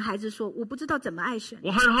 那孩子说我不知道怎么爱神。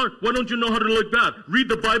 Well, why don't you know how to love God? Read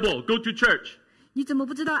the Bible. Go to church. 你怎么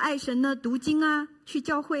不知道爱神呢？读经啊，去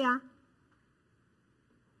教会啊。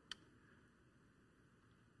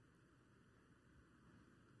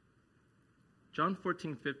 John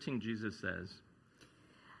 14:15, Jesus says,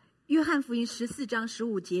 约翰福音14章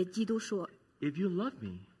15节，基督说 if you love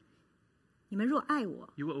me, 你们若爱我，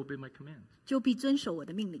 you will obey my commands. 就必遵守我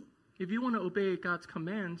的命令。 If you want to obey God's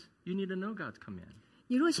commands, you need to know God's command.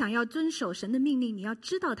 你若想要遵守神的命令，你要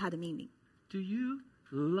知道他的命令。 Do you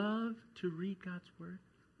love to read God's word?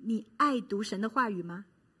 你爱读神的话语吗？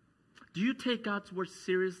 Do you take God's word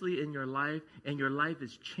seriously in your life and your life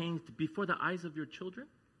is changed before the eyes of your children?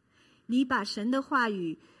 你把神的话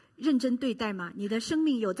语认真对待吗？你的生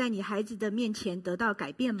命有在你孩子的面前得到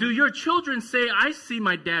改变吗？ Do your children say, I see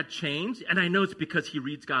my dad change and I know it's because he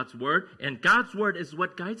reads God's word and God's word is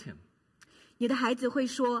what guides him? 你的孩子会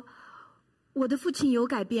说，我的父亲有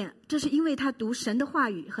改变，这是因为他读神的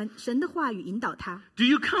话语，和神的话语引导他。 Do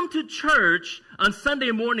you come to church on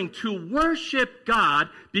Sunday morning to worship God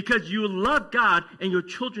because you love God and your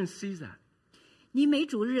children see that? 你每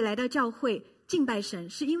主日来到教会敬拜神，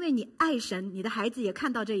是因为你爱神，你的孩子也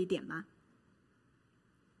看到这一点吗？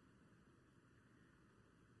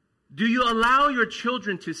 Do you allow your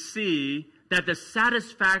children to see that the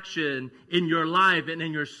satisfaction in your life and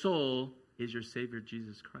in your soul is your Savior,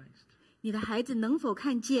 Jesus Christ? 你的孩子能否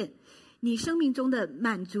看见你生命中的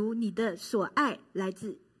满足，你的所爱来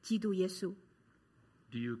自基督耶稣？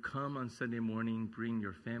 Do you come on Sunday morning, bring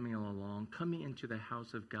your family along, coming into the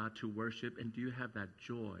house of God to worship, and do you have that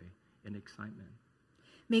joy and excitement?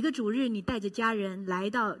 每个主日，你带着家人来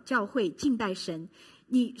到教会敬拜神，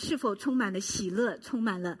你是否充满了喜乐，充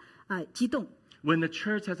满了激动？ When the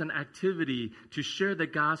church has an activity to share the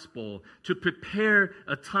gospel, to prepare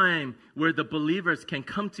a time where the believers can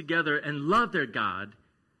come together and love their God,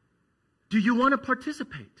 do you want to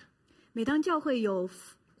participate? 每当教会有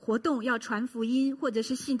活动要传福音，或者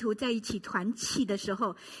是信徒在一起团契的时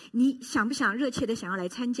候，你想不想热切的想要来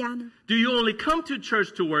参加呢？ Do you only come to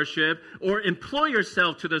church to worship or employ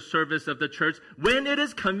yourself to the service of the church when it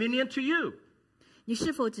is convenient to you? 你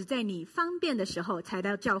是否只在你方便的时候才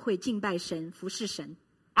到教会敬拜神、服侍神？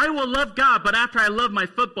 I will love God, but after I love my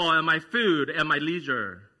football and my food and my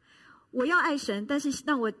leisure. 我要爱神，但是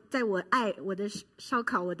让我在我爱我的烧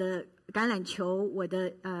烤、我的橄榄球、我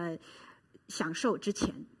的享受之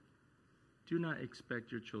前。 Do not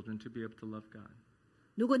expect your children to be able to love God.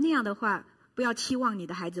 如果那样的话，不要期望你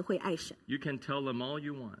的孩子会爱神。 You can tell them all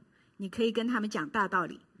you want. 你可以跟他们讲大道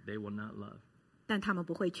理， They will not love 但他们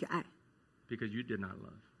不会去爱， because you did not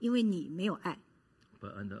love. 因为你没有爱。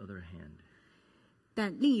 But on the other hand,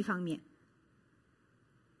 但另一方面，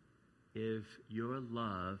 if your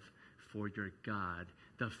love for your God,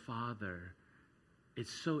 the Father, is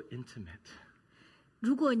so intimate,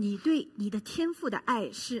 如果你对你的天父的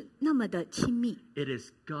爱是那么的亲密， it is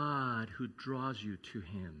God who draws you to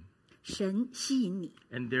Him. 神吸引你，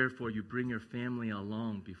 And therefore you bring your family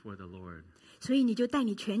along before the Lord. 所以你就带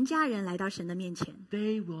你全家人来到神的面前，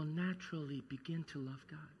 They will naturally begin to love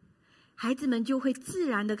God. 孩子们就会自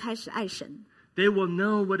然的开始爱神。 They will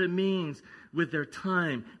know what it means with their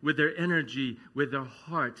time, with their energy, with their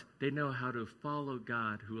heart. They know how to follow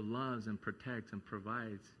God who loves and protects and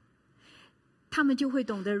provides. 他们就会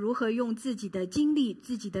懂得如何用自己的精力、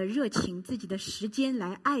自己的热情、自己的时间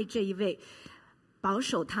来爱这一位保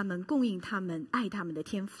守他们、供应他们、爱他们的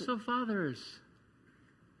天父。 So fathers,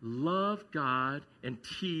 love God and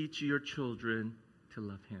teach your children to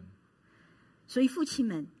love Him. 所以父亲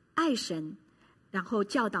们爱神，然后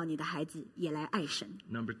教导你的孩子也来爱神。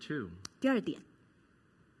 Number 2, 第二点，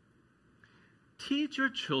 teach your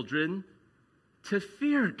children to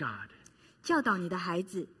fear God. 教导你的孩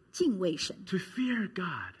子敬畏神， To fear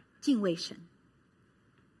God. 敬畏神。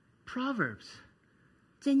 Proverbs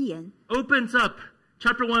箴言 opens up.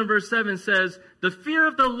 Chapter 1, verse 7 says, the fear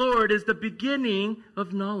of the Lord is the beginning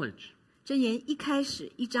of knowledge. 箴言一开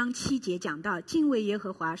始1章7节讲到，敬畏耶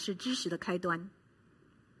和华是知识的开端。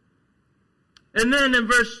 And then in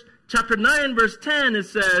chapter 9, verse 10, it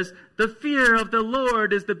says, the fear of the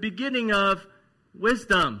Lord is the beginning of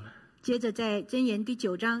wisdom. 接着在箴言第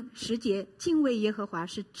9章10节，敬畏耶和华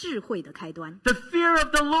是智慧的开端。 The fear of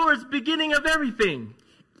the Lord is the beginning of everything.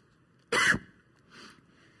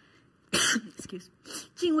 Excuse，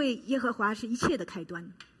 敬畏耶和华是一切的开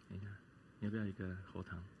端。你要不要一个喉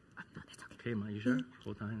糖？ No, that's okay. 可以吗？ You sure?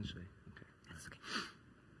 喉糖和水。Okay. That's okay.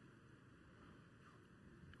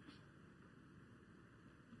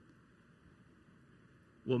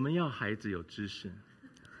 我们要孩子有知识。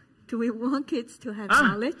 Do we want kids to have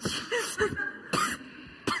knowledge?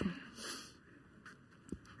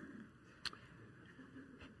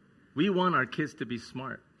 We want our kids to be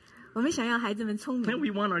smart. 我们想要孩子们聪 And 明，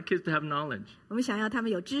 we want our kids to have knowledge. 我们想要他们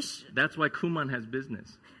有知识 That's why Kumon has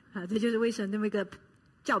business. 啊，这就是为什么那么一个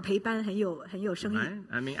教培班很有生意 Right?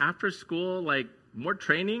 I mean, after school, like more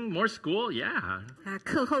training, more school, yeah. 啊，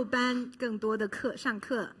课后班更多的上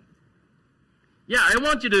课。 Yeah, I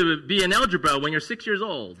want you to be in algebra when you're 6 years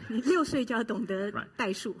old. 你6岁就要懂得 Right.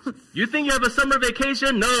 代数。 You think you have a summer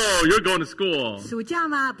vacation? No, you're going to school. 暑假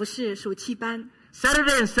吗？不是，暑期班。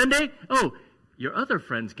 Saturday and Sunday? Oh, your other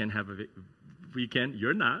friends can have a weekend.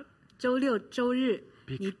 You're not. 周六周日，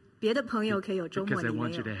你别的朋友可以有周末， Because I 你没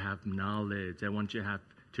want you 有 to。have knowledge. I want you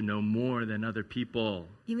to know more than other people.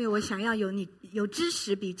 因为我想要你有知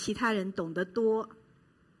识，比其他人懂得多。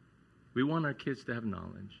 We want our kids to have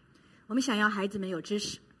knowledge. 我们想要孩子们有知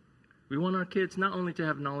识， We want our kids not only to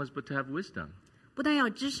have knowledge, but to have wisdom. 不但要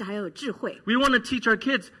有知识，还要有智慧。 We want to teach our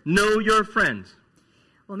kids, know your friends.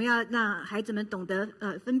 我们要让孩子们懂得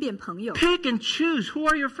分辨朋友， Pick and choose who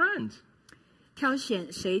are your friends, 挑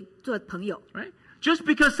选谁做朋友。 right? Just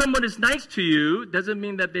because someone is nice to you doesn't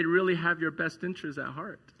mean that they really have your best interests at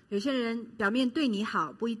heart. 有些人表面对你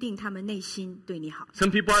好，不一定他们内心对你好。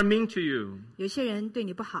 Some people are mean to you, 有些人对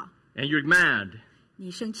你不好， and you're mad. 你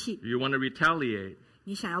生气， You want to retaliate.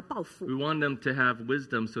 你想要报复 We。want them to have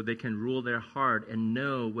wisdom so they can rule their heart and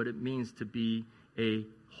know what it means to be a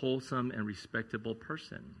wholesome and respectable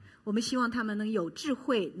person. 我们希望他们能有智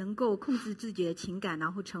慧，能够控制自己的情感，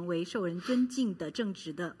然后成为受人尊敬的、正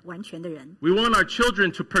直的、完全的人。 We want our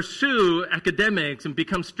children to pursue academics and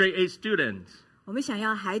become straight A students, 我们想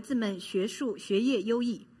要孩子们学业优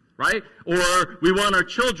异， right? Or we want our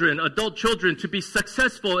children, adult children, to be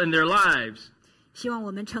successful in their lives. 希望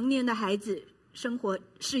我们成年的孩子生活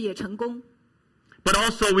事业成功， But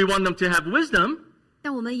also we want them to have wisdom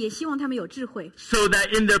但我们也希望他们有智慧， so that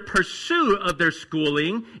in their pursuit of their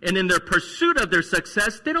schooling and in their pursuit of their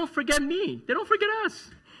success, they don't forget me. They don't forget us.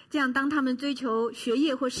 这样当他们追求学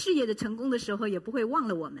业或事业的成功的时候，也不会忘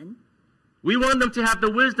了我们。 We want them to have the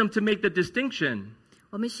wisdom to make the distinction.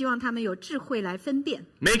 我们希望他们有智慧来分辨，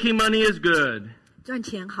 Making money is good, 赚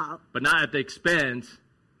钱好， but not at the expense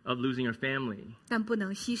of losing your family. 但不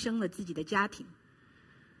能牺牲了自己的家庭。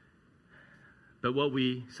 But what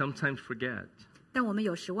we sometimes forget 但我们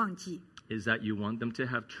有时忘记， is that you want them to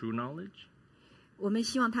have true knowledge. 我们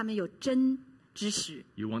希望他们有真知识、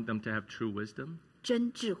 You want them to have true wisdom.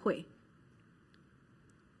 真智慧。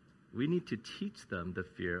 We need to teach them the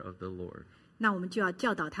fear of the Lord. 那我们就要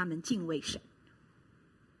教导他们敬畏神。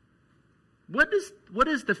 What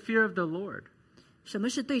is the fear of the Lord? 什么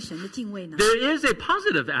是对神的敬畏呢？ There is a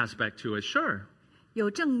positive aspect to it, sure.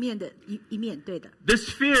 有正面的一面，对的。 This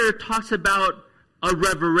fear talks about a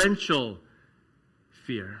reverential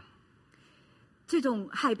fear. 这种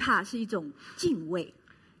害怕是一种敬畏，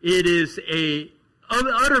 It is a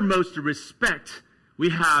uttermost respect we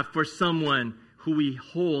have for someone who we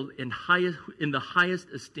hold in the highest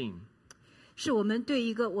esteem. 是我们对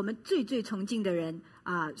一个我们最崇敬的人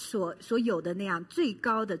所有的那样最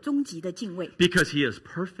高的终极的敬畏， Because he is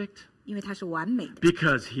perfect, 因为他是完美的，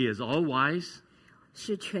 because he is all wise,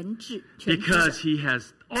 是全知的， because he has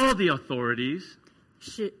all the authorities,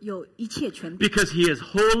 是有一切权柄， because he is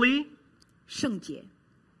holy, 圣洁，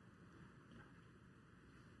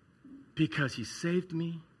 because he saved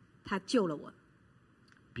me, 他救了我，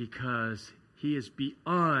 because he is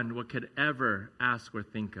beyond what could ever ask or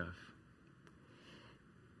think of.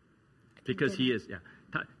 Because he is, yeah,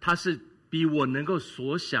 他是比我能够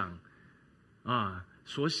所想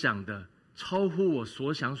的超乎我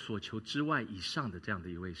所想所求之外以上的这样的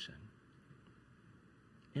一位神。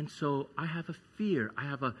And so I have a fear, I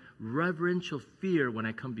have a reverential fear when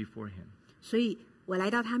I come before him. 所以我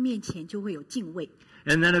来到他面前就会有敬畏。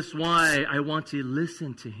 And that is why I want to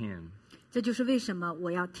listen to him. 这就是为什么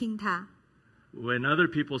我要听他。 When other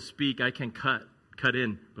people speak, I can cut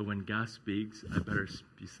in, but when God speaks, I better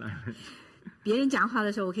be silent. 别人讲话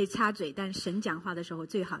的时候我可以插嘴，但神讲话的时候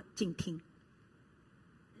最好静听。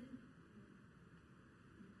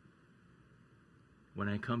 When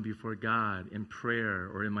I come before God in prayer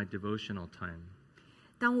or in my devotional time,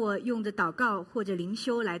 当我用着祷告或者灵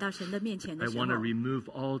修来到神的面前 I 的时候 want，to remove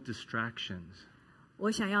all distractions.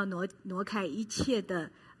 我想要挪开一切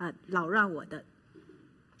的扰乱我的。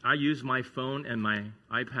 I use my phone and my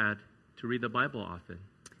iPad to read the Bible often,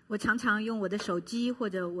 我常常用我的手机或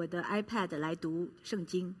者我的 iPad 来读圣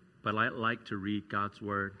经， but I like to read God's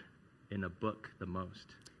Word in a book the most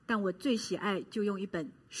但我最喜爱就用一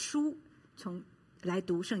本书来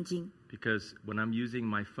读圣经， because when I'm using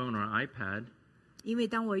my phone or iPad, 因为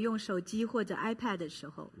当我用手机或者 iPad 的时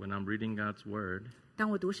候， when I'm reading God's Word,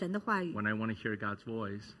 当我读神的话语， when I want to hear God's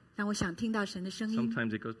voice, 当我想听到神的声音，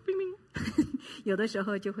 sometimes it goes bing bing. 有的时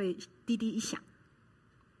候就会滴滴一响。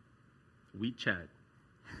 WeChat,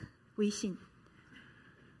 微信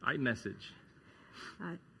iMessage,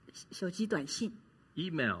 手机短信、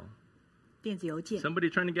 email, 电子邮件， somebody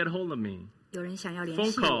trying to get hold of me, 有人想要联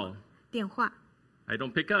phone 系 call. 我，电话 I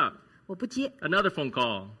don't pick up. 我不接， Another phone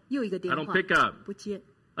call. 又一个 I 电 don't 话 pick up. 不接，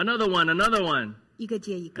 Another one. 一个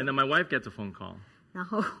接一 And 个 then，my wife gets a phone call. 然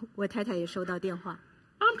后我太太也收到电话，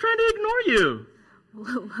 I'm trying to ignore you. 我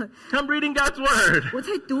I'm reading God's Word. 我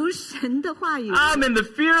在读神的话语， I'm in the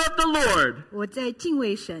fear of the Lord. 我在敬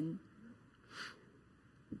畏神。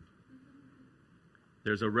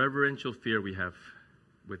 There's a reverential fear we have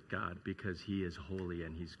with God because He is holy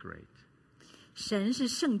and He's great. 神是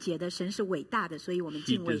圣洁的，神是伟大的，所以我们 He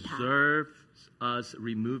敬畏他。 deserves us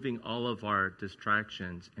removing all of our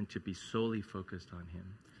distractions and to be solely focused on Him.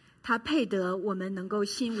 他配得我们能够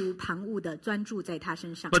心无旁骛的专注在他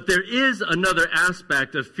身上。 But there is another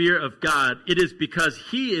aspect of fear of God. It is because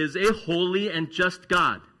He is a holy and just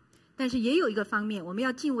God. 但是也有一个方面，我们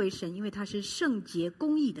要敬畏神，因为他是圣洁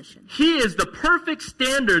公义的神， He is the perfect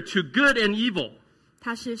standard to good and evil.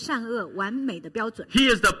 他是善恶完美的标准，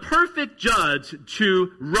 He is the perfect judge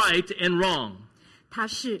to right and wrong. 他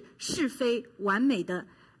是是非完美的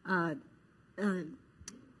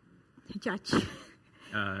judge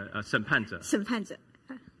审判者。审判者。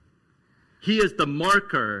He is the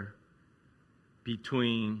marker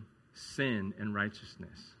between sin and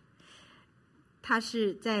righteousness. 他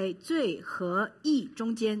是在罪和义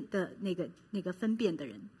中间的那个分辨的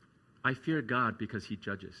人。I fear God because he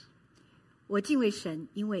judges. 我敬畏神，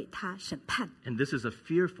因为他审判。And this is a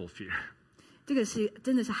fearful fear. 这个是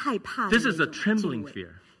真的是害怕的 This is a 那种敬 trembling 畏 fear.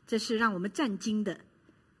 这是让我们战惊的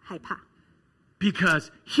害怕。Because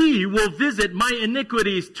he will visit my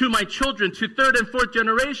iniquities to my children, to third and fourth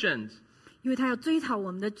generations. 因为他要追讨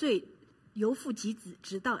我们的罪，由父及子，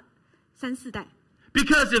直到3、4代。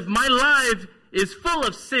Because if my life is full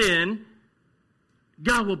of sin,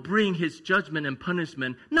 God will bring his judgment and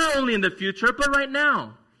punishment, not only in the future, but right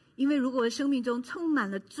now. 因为如果生命中充满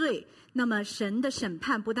了罪，那么神的审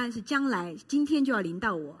判不但是将来，今天就要临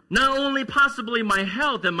到我。Not only possibly my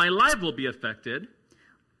health and my life will be affected.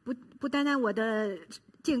 不单单我的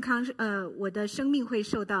健康，我的生命会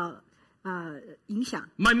受到影响。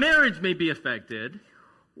My marriage may be affected.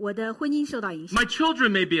 我的婚姻受到影响。My children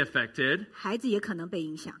may be affected. 孩子也可能被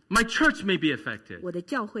影响。My church may be affected. 我的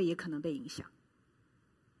教会也可能被影响。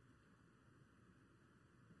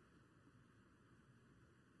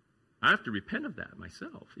I have to repent of that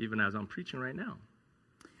myself, even as I'm preaching right now.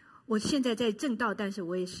 我现在在正道，但是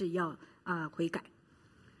我也是要悔改。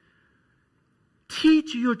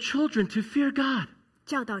Teach your children to fear God.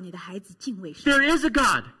 教导你的孩子敬畏神。 There is a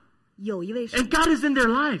God. 有一位神， And God is in their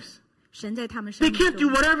lives. 神在他们生 They 命 can't do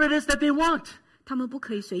中， whatever it is that they want. 他们不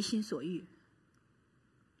可以随心所欲。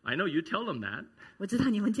 I know you tell them that. 我知道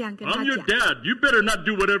你们这样跟他 I'm your 讲。 dad. You better not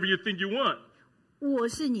do whatever you think you want. 我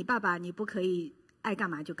是你爸爸，你不可以爱干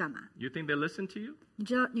嘛就干嘛。 You think they listen to you?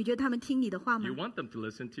 你觉得他们听你的话吗 You？ want them to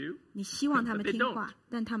listen to you. 你希望他们 But they 听话，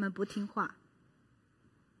但他们不听话。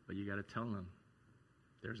 But you got to tell them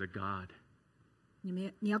there's a God.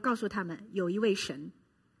 你要告诉他们，有一位神。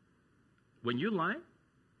 When you lie,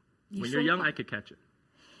 你 when 说 you're young, 谎 I could catch it.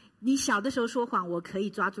 你小的时候说谎，我可以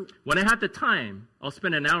抓住。 When I have the time, I'll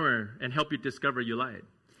spend an hour and help you discover you lied.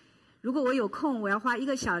 如果我有空，我要花1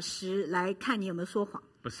个小时来看你有没有说谎。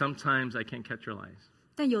 But sometimes I can't catch your lies.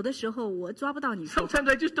 但有的时候我抓不到你说谎， Sometimes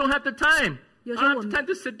I just don't have the time. I 有时候 don't 我 have the time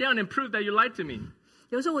to sit down and prove that you lied to me.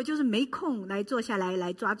 有时候我就是没空来坐下来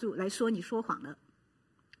来抓住来说你说谎了。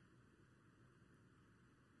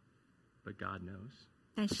 But God knows.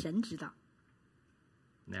 但神知道。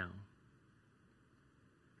 Now,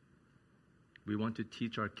 we want to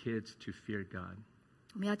teach our kids to fear God,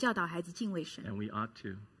 我们要教导孩子敬畏神， and we ought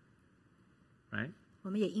to. Right? 我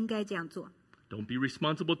们也应该这样做。 Don't be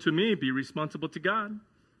responsible to me, be responsible to God.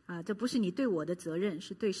 这不是你对我的责任，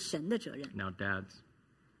是对神的责任。 Now, dads,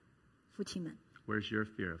 父亲们， where's your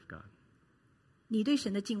fear of God? 你对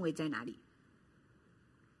神的敬畏在哪里？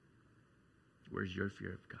 Where's your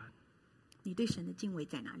fear of God? 你对神的敬畏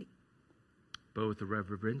在哪里？ Both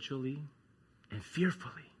reverentially and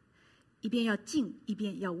fearfully. 一边要敬，一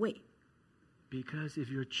边要畏。 Because if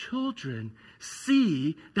your children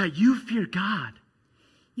see that you fear God,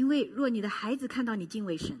 因为若你的孩子看到你敬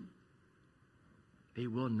畏神， they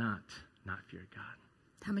will not fear God.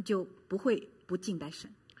 他们就不会不敬拜神。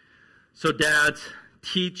 So dads,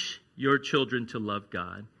 teach your children to love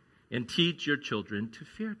God and teach your children to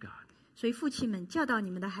fear God. 所以父亲们教导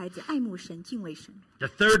你们的孩子爱慕神、敬畏神。 The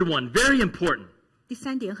third one, very important. 第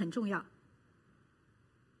3点很重要，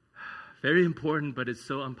 Very important, but it's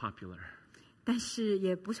so unpopular. 但是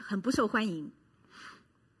也不是很不受欢迎。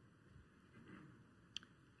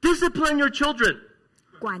 Discipline your children.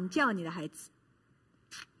 管教你的孩子。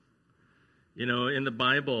 You know, in the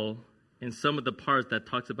Bible, in some of the parts that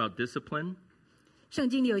talks about discipline, 圣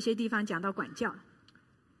经里有些地方讲到管教，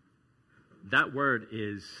 that word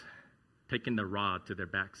is taking the rod to their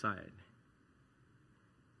backside.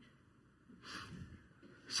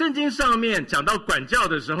 圣经上面讲到管教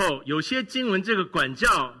的时候，有些经文这个管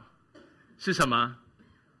教是什么？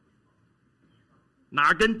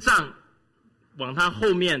拿根杖往他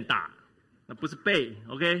后面打，那不是背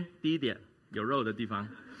 ，OK？ 第一点，有肉的地方，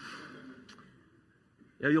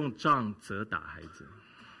要用杖责打孩子。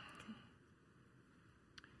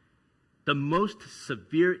The most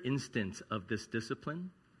severe instance of this discipline,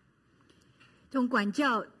 这种管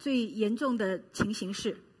教最严重的情形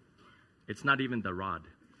是， it's not even the rod,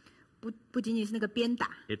 不仅仅是那个鞭打，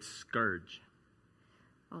 it's scourge.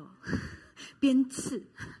 鞭刺，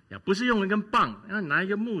不是用一根棒，要拿一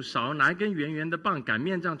个木勺，拿一根圆圆的棒擀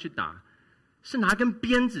面杖去打，是拿根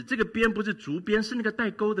鞭子。这个鞭不是竹鞭，是那个带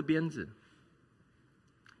钩的鞭子。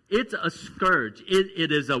It's a scourge.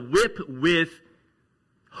 It is a whip with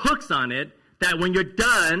hooks on it that when you're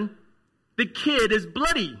done, the kid is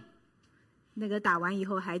bloody. 那个打完以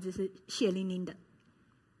后，孩子是血淋淋的。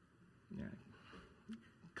Yeah.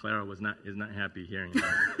 Clara is not happy hearing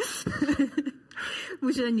that.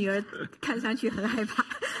 牧师的女儿看上去很害怕。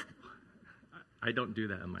I don't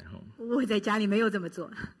do that in my home. 我在家里没有这么做。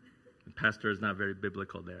The pastor is not very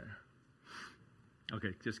biblical there.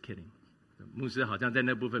 Okay, just kidding. 牧师好像在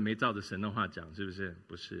那部分没照着神的话讲，是不是？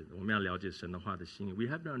不是，我们要了解神的话的心意。We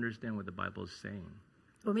have to understand what the Bible is saying.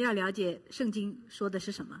 我们要了解圣经说的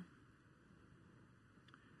是什么。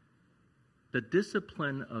The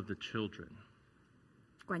discipline of the children.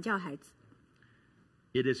 管教孩子。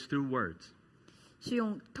It is through words. 是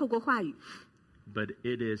用透过话语。But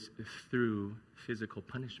it is through physical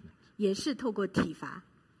punishment. 也是透过体罚。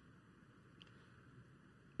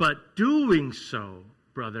But doing so,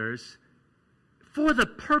 brothers, for the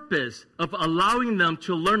purpose of allowing them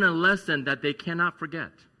to learn a lesson that they cannot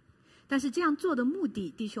forget. 但是这样做的目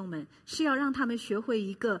的，弟兄们，是要让他们学会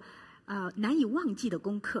一个难以忘记的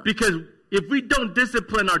功课。Because if we don't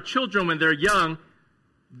discipline our children when they're young,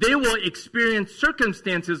 they will experience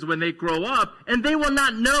circumstances when they grow up, and they will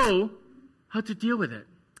not know how to deal with it.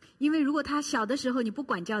 因为如果他小的时候你不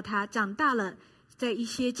管教他，长大了在一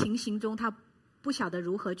些情形中他不晓得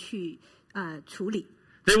如何去处理。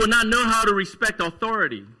They will not know how to respect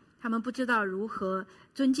authority. 他们不知道如何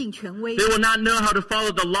尊敬权威。They will not know how to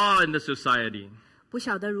follow the law in the society. 不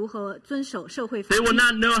晓得如何遵守社会法律。They will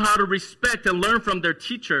not know how to respect and learn from their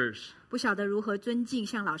teachers. 不晓得如何尊敬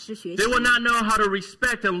向老师学习。They will not know how to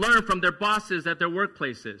respect and learn from their bosses at their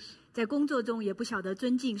workplaces. 在工作中也不晓得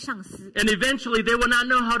尊敬上司。And eventually they will not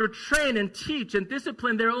know how to train and teach and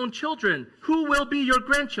discipline their own children, who will be your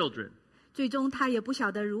grandchildren. 最终他也不晓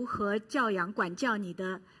得如何教养管教你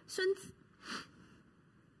的孙子。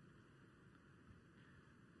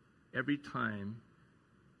Every time,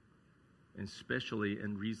 and especially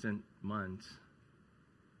in recent months,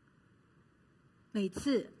 每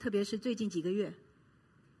次，特别是最近几个月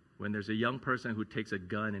when there's a young person who takes a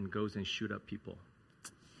gun and goes and shoot up people,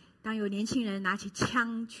 当有年轻人拿起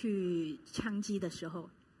枪去枪击的时候，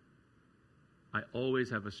 I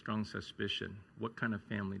always have a strong suspicion, what kind of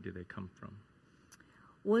family do they come from?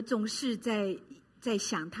 我总是在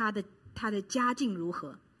想他的家境如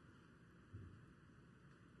何。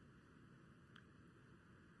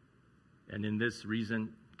And in this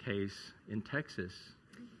recent case in Texas,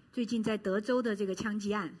 最近在德州的这个枪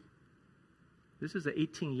击案， this is an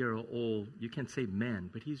 18-year-old, you can say man,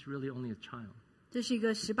 but he's really only a child. 这是一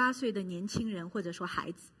个18岁的年轻人或者说孩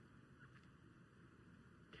子，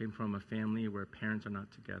 Came from a family where parents are not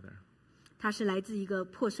together. 他是来自一个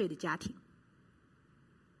破碎的家庭。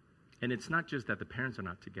 And it's not just that the parents are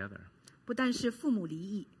not together. 不但是父母离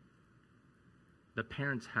异， The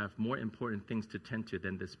parents have more important things to tend to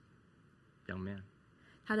than this young man.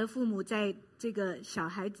 他的父母在这个小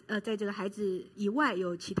孩子在这个孩子以外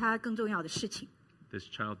有其他更重要的事情。 This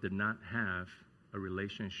child did not have a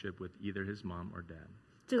relationship with either his mom or dad.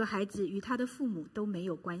 这个孩子与他的父母都没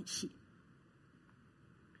有关系。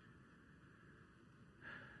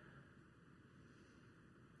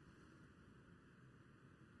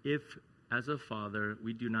 If, as a father,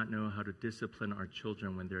 we do not know how to discipline our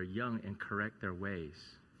children when they're young and correct their ways,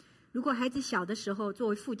 如果孩子小的时候，作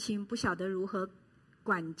为父亲不晓得如何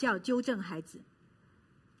管教纠正孩子，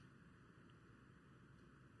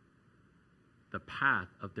 the path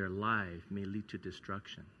of their life may lead to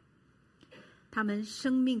destruction. 他们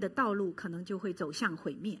生命的道路可能就会走向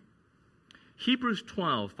毁灭。 Hebrews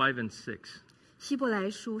 12, 5 and 6. 希伯来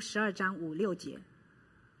书12章5、6节，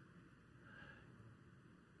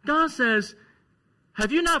 God says,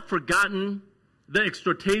 have you not forgotten the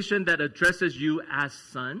exhortation that addresses you as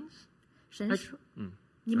sons? 神说：“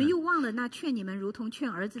你们又忘了那劝你们如同劝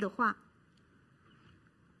儿子的话。”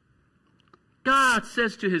 God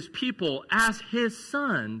says to his people as his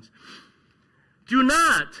sons, do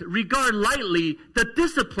not regard lightly the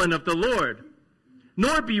discipline of the Lord,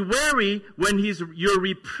 nor be wary when you're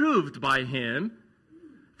reproved by him,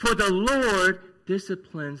 for the Lord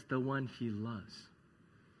disciplines the one he loves,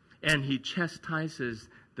 and he chastises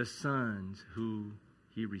the sons who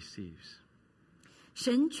he receives.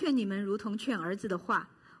 神劝你们如同劝儿子的话，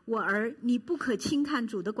我儿，你不可轻看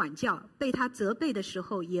主的管教，被他责备的时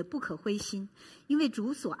候也不可灰心，因为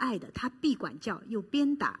主所爱的，他必管教，又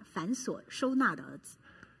鞭打凡所收纳的儿子。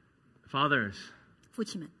 Fathers, 父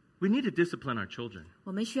亲们， we need to discipline our children,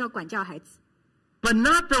 我们需要管教孩子， but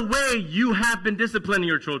not the way you have been disciplining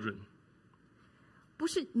your children. 不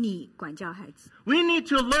是你管教孩子， We need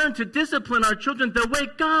to learn to discipline our children the way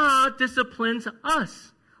God disciplines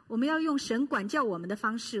us. 我们要用神管教我们的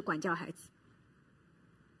方式管教孩子。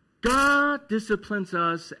God disciplines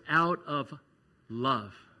us out of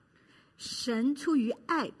love 神出于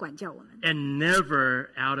爱管教我们， and never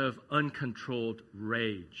out of uncontrolled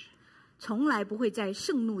rage. 从来不会在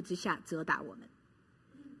盛怒之下责打我们。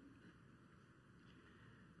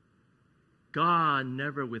 God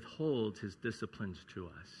never withholds his disciplines to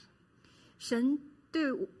us 神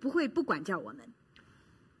不会不管教我们，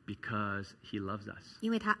 because he loves us.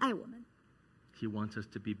 因为他爱我们， He wants us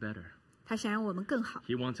to be better. 他想要我们更好，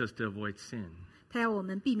 He wants us to avoid sin. 他要我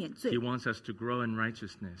们避免罪 He， wants us to grow in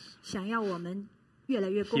righteousness. 想要我们越来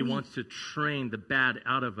越 He 公义。 wants to train the bad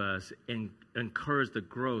out of us and encourage the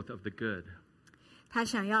growth of the good. 他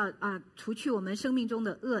想要除去我们生命中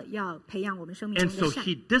的恶，要培养我们生命 And 中 so 的善。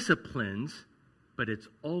 he disciplines, but it's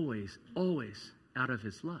always, always out of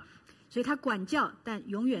his love. 所以他管教，但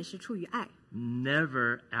永远是出于爱，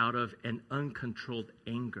 Never out of an uncontrolled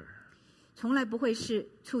anger. 从来不会是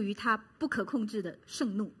出于他不可控制的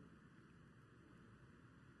盛怒。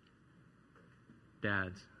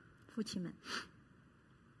 Dads, 父亲们，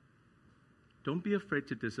 don't be afraid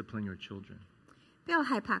to discipline your children. 不要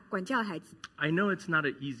害怕管教孩子。 I know it's not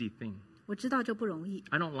an easy thing. 我知道这不容易，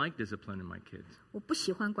 I don't like disciplining my kids 我不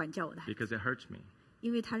喜欢管教我的孩子， because it hurts me.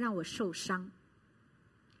 因为他让我受伤。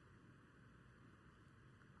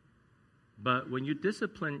 But when you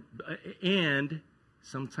discipline, and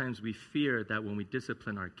sometimes we fear that when we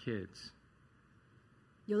discipline our kids,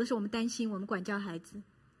 有的时候我们担心，我们管教孩子，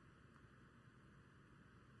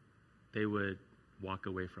 they would walk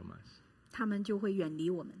away from us. 他们就会远离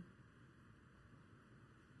我们。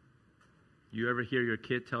 You ever hear your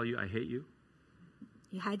kid tell you, I hate you?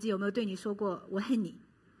 你孩子有没有对你说过我恨你？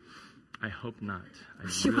 I hope not. I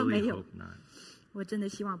希望 really 没有。 hope not. 我真的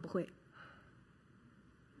希望不会，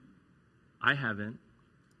 I haven't.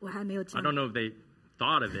 我还没有这 I 样 don't。know if they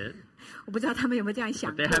thought of it, 我不知道他们有没有这样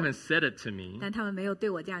想 but 过 they，haven't said it to me. 但他们没有对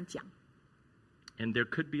我这样讲。 And there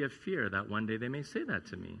could be a fear that one day they may say that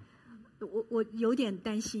to me. 我有点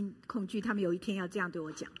担心、恐惧，他们有一天要这样对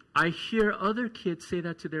我讲。 I hear other kids say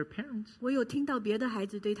that to their parents. 我有听到别的孩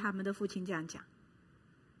子对他们的父亲这样讲。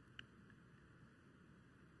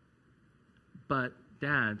 But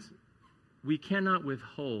dads, we cannot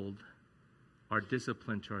withhold our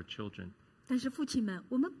discipline to our children. 但是父亲们，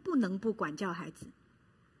我们不能不管教孩子。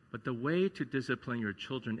 But the way to discipline your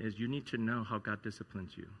children is you need to know how God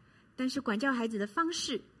disciplines you. 但是管教孩子的方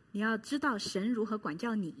式，你要知道神如何管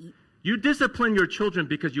教你。 You discipline your children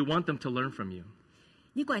because you want them to learn from you.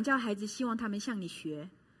 你管教孩子，希望他们向你学。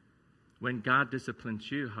 When God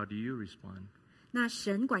disciplines you, how do you respond? 那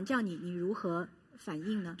神管教你，你如何反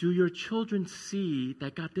应呢？ Do your children see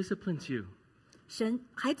that God disciplines you?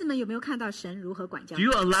 孩子们有没有看到神如何管教 Do 你？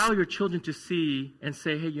 you allow your children to see and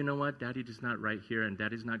say, hey, you know what? Daddy is not right here and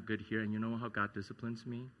daddy's not good here. And you know how God disciplines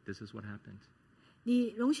me? This is what happens. 你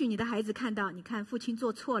容许你的孩子看到，你看父亲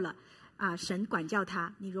做错了，神管教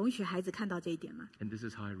他，你容许孩子看到这一点吗？ And this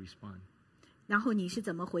is how I respond. 然后你是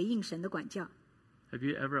怎么回应神的管教？ Have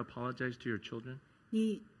you ever apologized to your children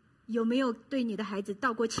你有没有对你的孩子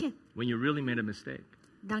道过歉？ when you really made a mistake?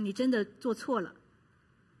 当你真的做错了，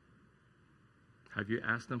 Have you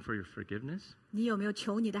asked them for your forgiveness? 你有没有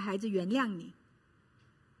求你的孩子原谅你？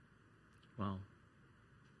 Well,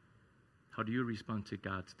 how do you respond to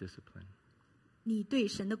God's discipline? 你对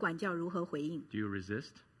神的管教如何回应？ Do you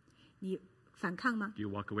resist? 你反抗吗？ Do you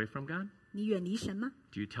walk away from God? 你远离神吗？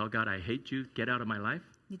 Do you tell God, I hate you, get out of my life?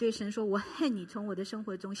 你对神说：“我恨你，从我的生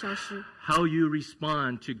活中消失。 How you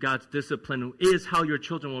respond to God's discipline is how your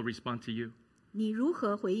children will respond to you. ”你如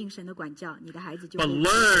何回应神的管教，你的孩子就 But 会 learn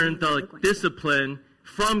回应神 the 的管教。 discipline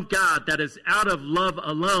from God that is out of love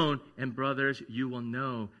alone. And brothers, you will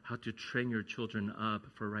know how to train your children up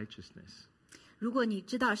for righteousness. 如果你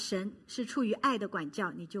知道神是出于爱的管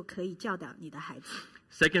教，你就可以教导你的孩子。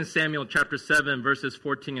 2 Samuel chapter 7, verses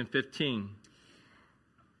 14 and 15.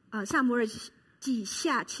 撒母耳记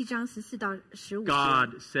下7章14到15节，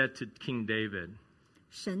 God said to King David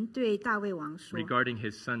神对大卫王说， regarding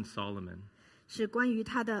his son Solomon, 是关于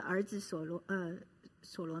他的儿子所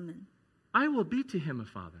罗门。 I will be to him a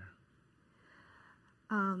father.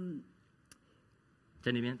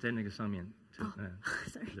 在那边，在那个上面，sorry，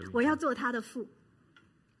 我要做他的父。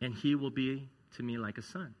 And he will be to me like a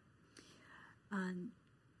son.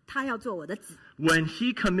 他要做我的子。 When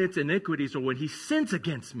he commits iniquities or when he sins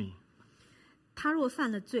against me, 他若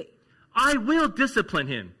犯了罪， I will discipline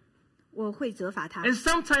him. 我会责罚他。 And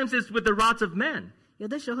sometimes it's with the rods of men. 有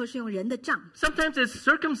的时候是用人的杖， Sometimes it's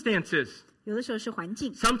circumstances. 有的时候是环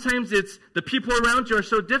境， Sometimes it's the people around you are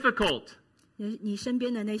so difficult. 你身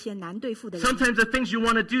边的那些难对付的人， Sometimes the things you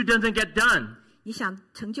want to do doesn't get done. 你想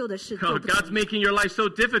成就的事 Oh, 做不 God's 成。 making your life so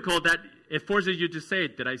difficult that it forces you to say,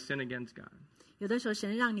 did I sin against God? 有的时候，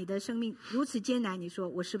神让你的生命如此艰难，你说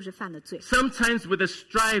我是不是犯了罪？ Sometimes with the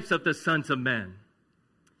stripes of the sons of men.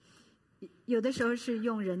 有的时候是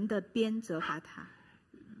用人的鞭责罚他，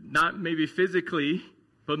 Not maybe physically,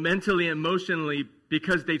 but mentally and emotionally,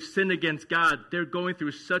 because they've sinned against God, they're going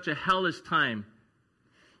through such a hellish time.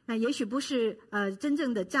 那也许不是真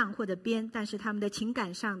正的杖或者鞭，但是他们的情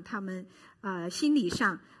感上，他们心理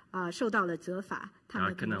上受到了责罚，他 God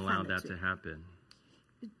们可 can 能 allow 犯了 that to 罪。 happen.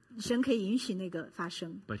 神可以允许那个发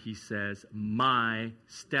生， But he says, my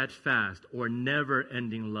steadfast or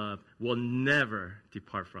never-ending love will never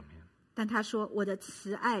depart from him. 但他说我的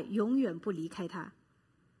慈爱永远不离开他。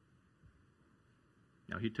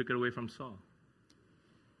 Now, he took it away from Saul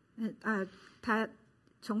他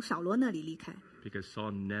从扫罗那里离开， because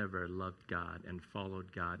Saul never loved God and followed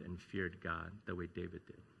God and feared God the way David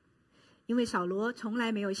did. 因为扫罗从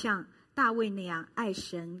来没有像大卫那样爱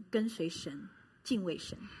神、跟随神、敬畏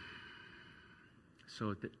神。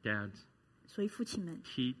 So, dads, 所以父亲们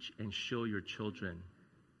teach and show your children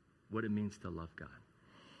what it means to love God.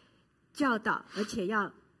 教导，而且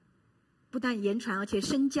要不但言传，而且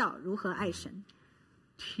身教如何爱神。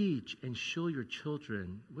 Teach and show your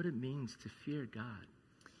children what it means to fear God.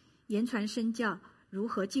 言传身教如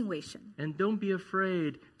何敬畏神。 And don't be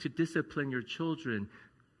afraid to discipline your children.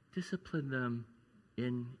 Discipline them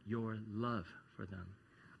in your love for them.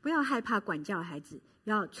 不要害怕管教孩子，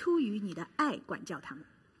要出于你的爱管教他们。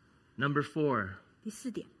 Number 4, 第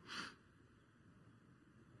4点，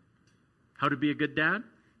 how to be a good dad?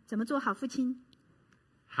 怎么做好父亲？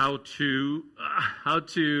 How to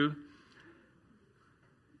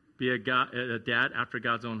be a dad after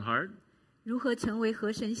God's own heart. 如何成为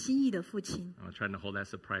合神心意的父亲？ I'm trying to hold that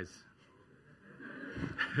surprise.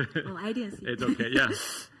 哦 ，I didn't see. It's okay, yeah.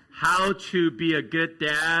 How to be a good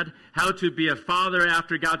dad, how to be a father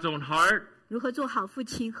after God's own heart. 如何做好父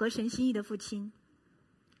亲，合神心意的父亲？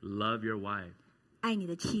 Love your wife. 爱你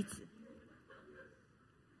的妻子，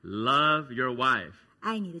 Love your wife.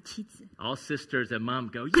 爱你的妻子。 All sisters and mom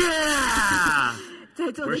go, yeah!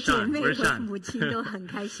 在座的姐妹 Where's 和 Sean? 母亲都很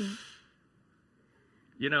开心。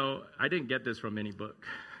 You know, I didn't get this from any book.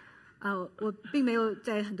 我并没有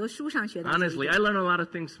在很多书上学到这一 Honestly, 点。 I learn a lot of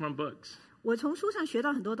things from books, 我从书上学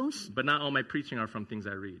到很多东西， but not all my preaching are from things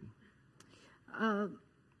I read.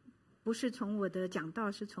 不是从我的讲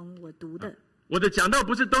道，是从我读的。我的讲道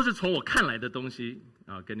不是都是从我看来的东西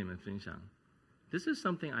啊，跟你们分享。This is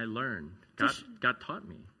something I learned. God taught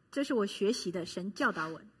me. 这是我学习的，神教导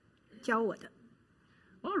我、教我的。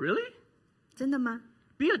 Oh, really? 真的吗？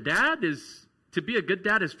 Be a dad is to be a good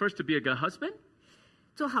dad is first to be a good husband?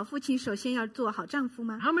 做好父亲，首先要做好丈夫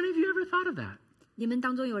吗？ How many of you ever thought of that? 你们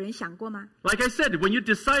当中有人想过吗？ Like I said, when you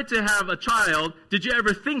decide to have a child, did you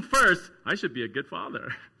ever think first, I should be a good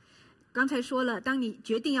father? 刚才说了，当你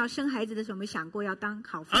决定要生孩子的时候，有没有想过要当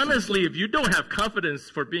好父亲？ Honestly, if you don't have confidence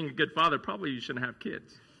for being a good father, probably you shouldn't have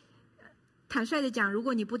kids. 坦率的讲，如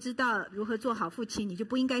果你不知道如何做好父亲，你就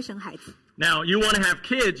不应该生孩子。 Now, you want to have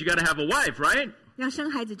kids, you got to have a wife, right? 要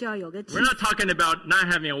生孩子就要有个妻 We're 子 not。talking about not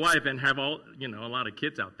having a wife and have all, a lot of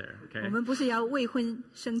kids out there, 我 okay? 们不是要未婚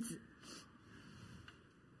生子。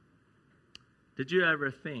 Did you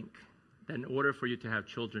ever think that in order for you to have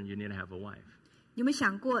children, you need to have a wife? 你有没有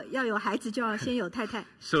想过，要有孩子就要先有太太？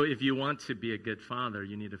 So if you want to be a good father,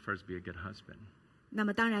 you need to first be a good husband. 那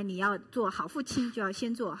么当然，你要做好父亲，就要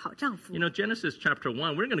先做好丈夫。 Genesis chapter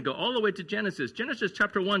 1, we're going to go all the way to Genesis. Genesis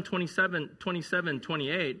chapter 1, 27,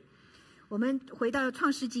 28. 我们回到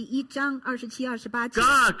创世纪1章27、28节，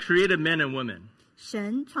 God created men and women.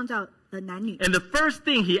 神创造了男女， And the first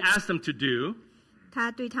thing he asked them to do 他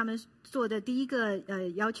对他们做的第一个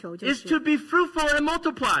要求就 is to 是， be fruitful and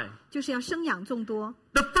multiply. 就是要生养众多。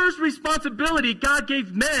 The first responsibility God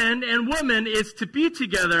gave men and women is to be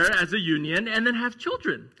together as a union and then have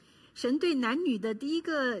children. 神对男女的第一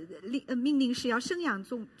个命令是要生养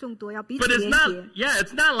众多，要彼此 But it's 连 not, 结，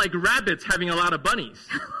 it's not like rabbits having a lot of bunnies.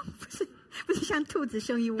 不是像兔子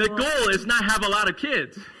生一窝 The。goal is not have a lot of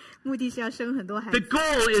kids. 目的是要生很多孩 The 子，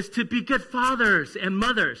 goal is to be good fathers and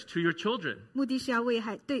mothers to your children. 目的是要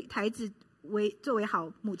对孩子作为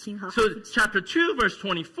好母亲和好 So 父亲。 chapter 2, verse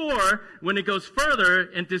 24, when it goes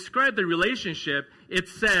further and describe the relationship, it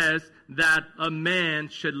says that a man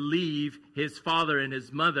should leave his father and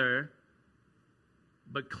his mother,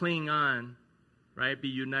 but cling on, right? Be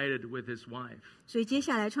united with his wife. 所以接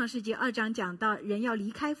下来创世纪2章讲到，人要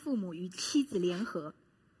离开父母，与妻子联合。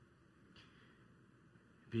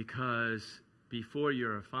 Because before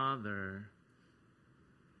you're a father,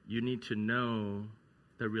 you need to know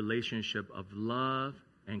the relationship of love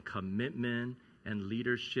and commitment and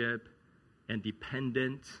leadership and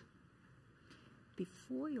dependence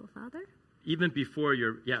before your father? Even before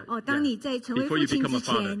you're, yeah. 当你在成为 Before 父 you 亲 become 之 a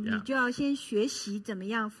father, 前， yeah. 你就要先学习怎么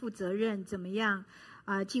样负责任，怎么样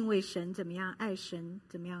敬畏神，怎么样爱神，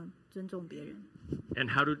怎么样尊重别人。And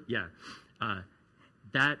how to,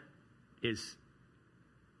 that is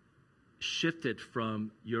shifted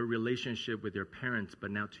from your relationship with your parents, but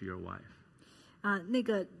now to your wife. 那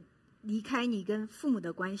个离开你跟父母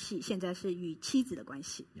的关系，现在是与妻子的关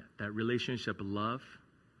系。Yeah, that relationship of love,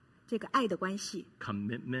 这个爱的关系，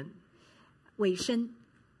 commitment, 委身、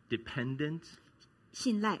 dependence,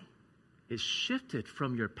 信赖， is shifted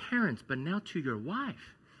from your parents, but now to your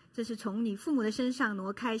wife. 这是从你父母的身上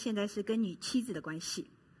挪开，现在是跟你妻子的关系。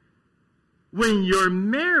When your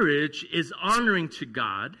marriage is honoring to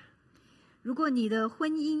God, 如果你的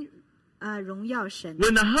婚姻荣耀神，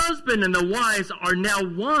 when the husband and the wives are now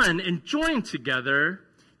one and joined together,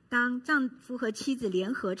 当丈夫和妻子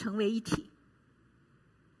联合成为一体，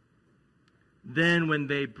 then when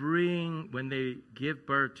they give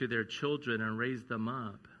birth to their children and raise them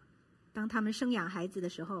up, 当他们生养孩子的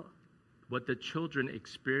时候， what the children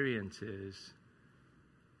experience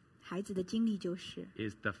孩子的经历就是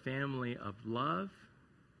is the family of love,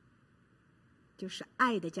 就是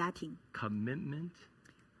爱的家庭， commitment,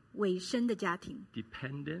 委身的家庭，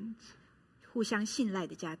 dependence, 互相信赖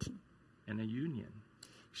的家庭， and a union.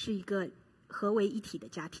 是一个合为一体的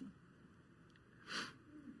家庭。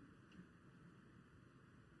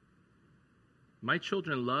My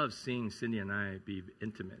children love seeing Cindy and I be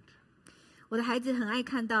intimate. 我的孩子很爱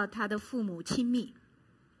看到他的父母亲密。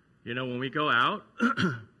 You know, when we go out,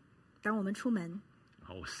 当我们出门，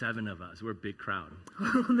 7 of us, we're a big crowd.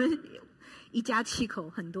 我们一家7口，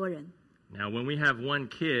很多人。 Now, when we have one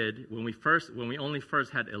kid, when we only first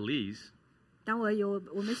had Elise, 当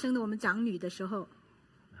我们生的我们长女的时候，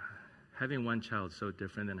 having one child is so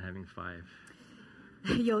different than having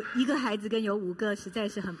 5. 有一个孩子跟有5个实在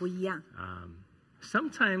是很不一样。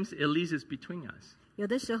Sometimes Elise is between us. 有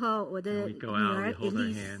的时候，我的 We 女 go out, 儿 we hold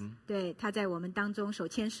her Elise， hand. 对，她在我们当中手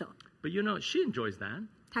牵手， But you know, she enjoys that.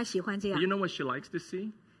 她喜欢这 But 样 you，know what she likes to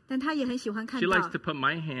see? 但她也很喜欢看 She likes 到 to，put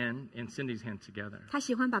my hand and Cindy's hand together. 她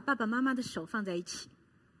喜欢把爸爸妈妈的手放在一起。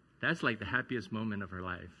 That's like the happiest moment of her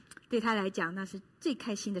life. 对她来讲，那是最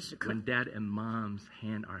开心的时刻。 When dad and mom's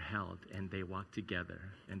hand are held and they walk together.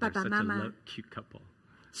 And they're 爸爸 such 妈妈 a cute couple.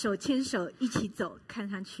 手牵手一起走，看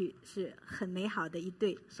上去是很美好的一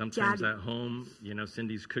对家 Sometimes 里。 at home, you know,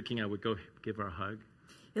 Cindy's cooking, I would go give her a hug.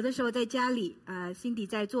 有的时候在家里，Cindy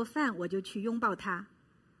在做饭，我就去拥抱她。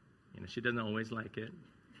 You know, she doesn't always like it.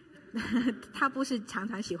 她不是常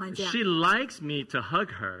常喜欢这样， She likes me to hug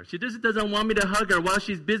her. She just doesn't want me to hug her while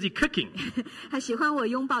she's busy cooking. 她喜欢我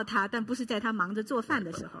拥抱她，但不是在她忙着做饭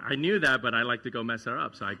的时候。 I knew that, but I like to go mess her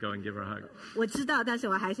up, so I go and give her a hug. 我知道，但是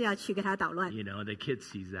我还是要去给她捣乱。 You know, the kid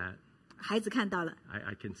sees that. 孩子看到了，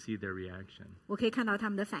 I can see their reaction. 我可以看到他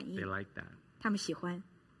们的反 They 应， like that. 他们喜欢。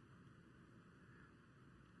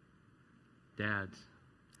 Dads,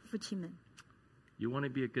 父亲们 you want to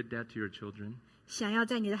be a good dad to your children? 想要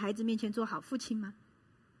在你的孩子面前做好父亲吗？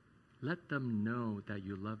 Let them know that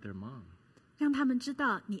you love their mom. 让他们知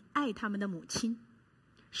道你爱他们的母亲，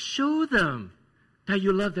 Show them that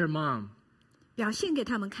you love their mom. 表现给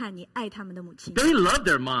他们看你爱他们的母亲。 They love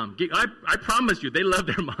their mom. I promise you, they love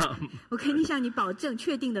their mom. 我可以向你保证，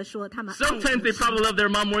确定的说，他们爱母 Sometimes they 亲。 probably love their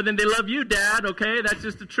mom more than they love you, Dad, okay? That's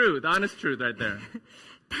just the truth, the honest truth right there.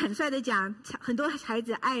 坦率的讲，很多孩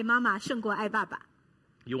子爱妈妈胜过爱爸爸。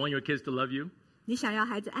 You want your kids to love you? 你想要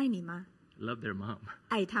孩子爱你吗？ Love their mom.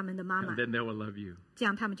 爱他们的妈妈 And，then they will love you. 这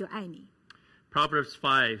样他们就爱你。 Proverbs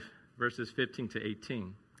 5, verses 15 to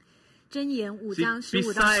 18. 箴言5 See, 章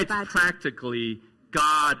15到 besides 18节， practically,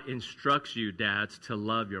 God instructs you, dads, to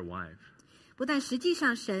love your wife. 不但实际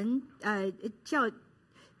上神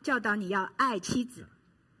教导你要爱妻子，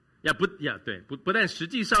对，不但实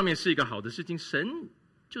际上面是一个好的事情，神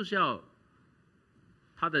就是要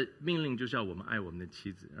他的命令就是要我们爱我们的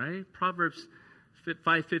妻子 ，right? Proverbs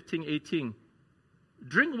 5:15-18.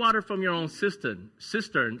 Drink water from your own cistern,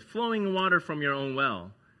 flowing water from your own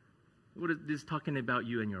well. What is this talking about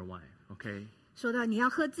you and your wife? Okay. 说到你要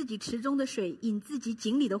喝自己池中的水，饮自己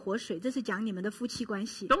井里的活水，这是讲你们的夫妻关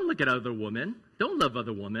系。 Don't look at other women. Don't love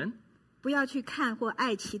other women. 不要去看或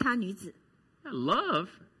爱其他女子， Love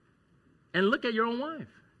and look at your own wife.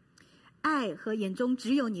 爱和眼中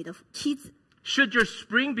只有你的妻子。 Should your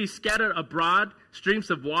spring be scattered abroad,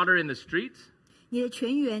 streams of water in the streets? 你的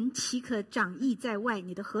泉源岂可长溢在外？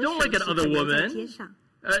你的河 Don't 水 look 岂 at 可 other 流在 women. 街上？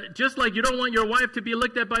 Just like you don't want your wife to be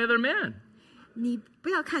looked at by other men. 你不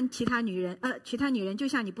要看其他女人，就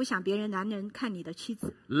像你不想别人男人看你的妻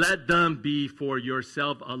子。 Let them be for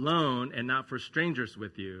yourself alone and not for strangers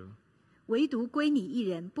with you. 唯独归你一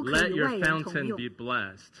人，不可 Let 与 your 外人同 fountain 用。 be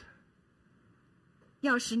blessed.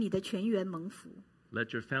 要使你的泉源蒙福，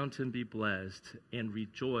 Let your fountain be blessed and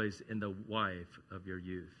rejoice in the wife of your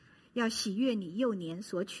youth. 要喜悦你幼年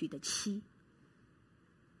所娶的妻。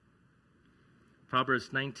 Proverbs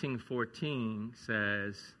 19:14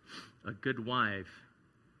 says, a good wife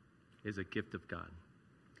is a gift of God.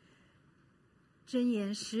 箴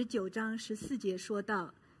言19章14节说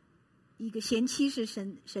到，一个贤妻是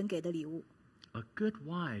神给的礼物， A good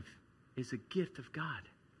wife is a gift of God.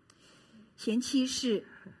 贤妻是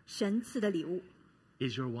神赐的礼物。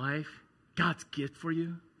 Is your wife God's gift for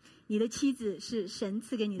you? 你的妻子是神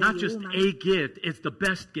赐给你的 Not 礼 just 物吗？ a gift, it's the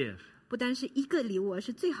best gift. 不单是一个礼物，而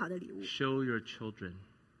是最好的礼物， Show your children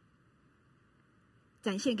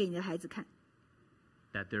展现给你的孩子看。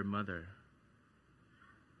 that their mother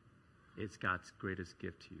is God's greatest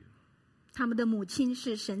gift to you. 他们的母亲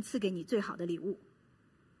是神赐给你最好的礼物。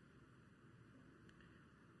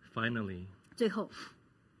 Finally, 最后，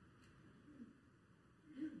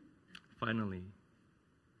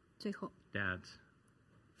 dads,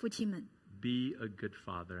 父亲们， be a good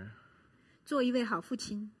father 做一位好父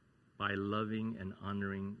亲， by loving and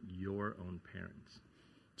honoring your own parents.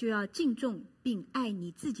 就要敬重并爱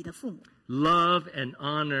你自己的父母， Love and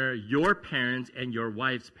honor your parents and your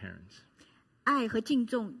wife's parents. 爱和敬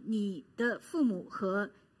重你的父母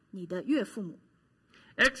和你的岳父母。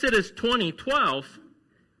 Exodus 20:12.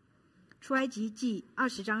 出埃及记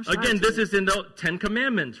20章12 Again, this 节， is in the Ten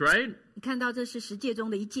Commandments, right? 你看到这是10诫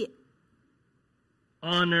中的一诫，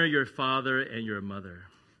 Honor your father and your mother.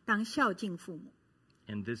 当孝敬父母。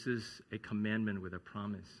 And this is a commandment with a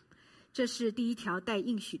promise, 这是第一条带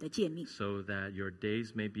应许的诫命， so that your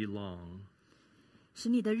days may be long 使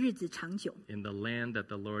你的日子长久。 in the land that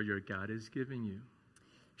the Lord your God is giving you.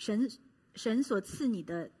 神所赐你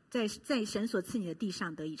的，在神所赐你的地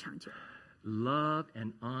上得以长久。 Love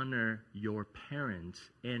and honor your parents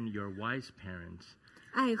and your wife's parents.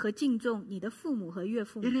 爱和敬重你的父母和岳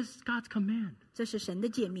父 It 母， is God's command. 这是神的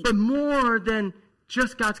诫命。 But more than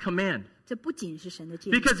just God's command. 这不仅是神的诫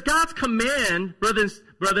命， Because God's command,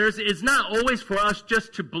 brothers, is not always for us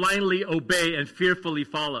just to blindly obey and fearfully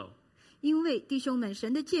follow. 因为弟兄们，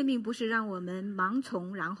神的诫命不是让我们盲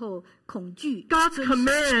从，然后恐惧。 God's 遵守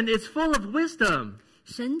command is full of wisdom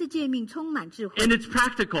神的诫命充满智慧， and it's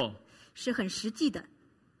practical. 是很实际的。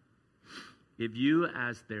 If you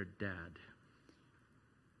as their dad,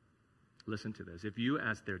 listen to this. If you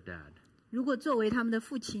as their dad, 如果作为他们的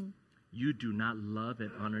父亲， you do not love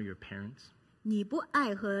and honor your parents, 你不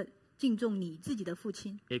爱和敬重你自己的父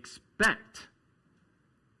亲， expect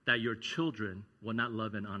that your children will not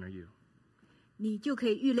love and honor you. 你就可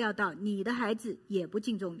以预料到你的孩子也不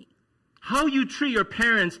敬重你。 How you treat your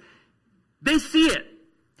parents, they see it.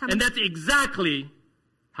 他们 And that's exactly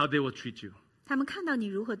how they will treat you. 他们看到你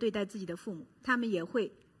如何对待自己的父母，他们也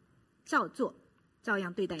会照做，照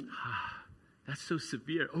样对待你。 That's so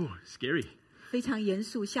severe. Oh, scary. 非常严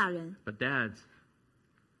肃吓人。 But dads,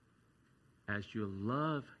 as you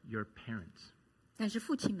love your parents, 但是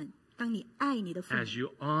父亲们，当你爱你的父母， as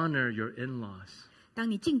you honor your in-laws, 当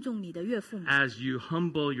你敬重你的岳父母， as you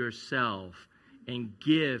humble yourself and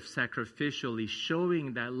give sacrificially,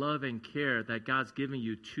 showing that love and care that God's given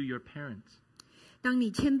you to your parents, 当你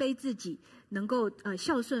谦卑自己，能够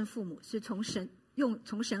孝顺父母，是从神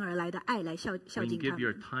而来的爱来孝 when you 敬 give 他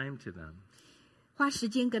your 们， time to them, 花时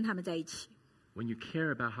间跟他们在一起， when you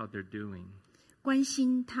care about how they're doing, 关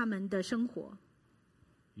心他们的生活，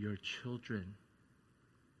 your children,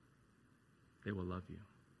 they will love you.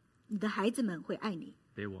 你的孩子们会爱你，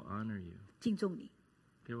 They will honor you. 敬重你，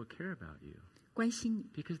 They will care about you 关心你，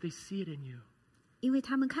 because they see it in you. 因为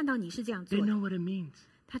他们看到你是这样做 They 的， know what it means.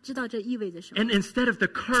 他知道这意味着什么。 And instead of the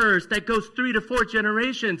curse that goes 3 to 4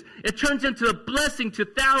 generations, it turns into a blessing to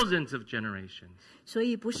thousands of generations. 所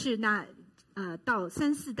以不是那到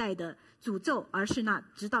3、4代的诅咒，而是那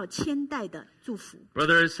直到1000代的祝福。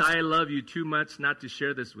 Brothers, I love you too much not to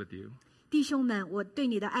share this with you. 弟兄们，我对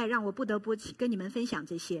你的爱让我不得不跟你们分享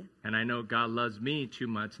这些。 And I know God loves me too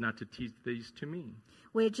much not to teach these to me.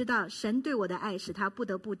 我也知道神对我的爱使他不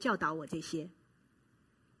得不教导我这些。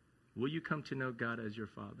 Will you come to know God as your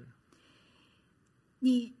Father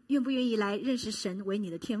你愿不愿意来认识神为你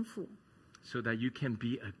的天父？ so that you can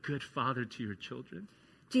be a good father to your children?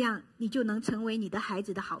 这样你就能成为你的孩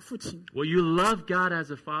子的好父亲。 Will you love God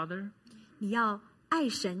as a father 你要爱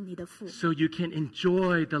神，你的父， so you can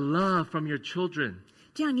enjoy the love from your children?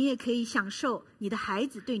 这样你也可以享受你的孩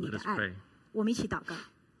子对你 Let 的 us 爱 pray. 我们一起祷告。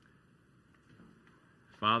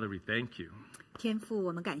 Father, we thank you. 天父，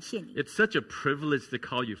我们感谢你。 It's such a privilege to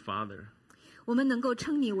call you Father. 我们能够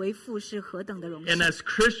称你为父是何等的荣幸。 And as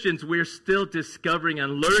Christians, we're still discovering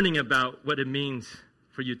and learning about what it means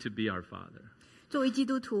for you to be our Father. 作为基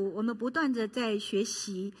督徒，我们不断的在学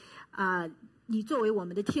习你作为我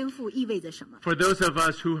们的天父意味着什么。 For those of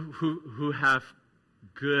us who have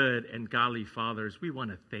good and godly fathers, we want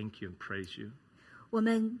to thank you and praise you. 我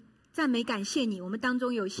们赞美感谢你，我们当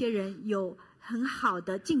中有些人有很好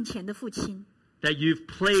的敬虔的父亲， That you've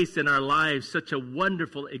placed in our lives such a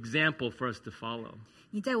wonderful example for us to follow.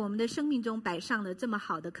 你在我们的生命中摆上了这么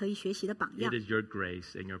好的可以学习的榜 It 样， is your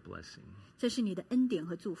grace and your blessing. 这是你的恩典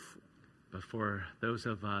和祝福。 But for those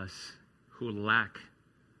of us who lack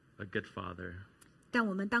a good father, 但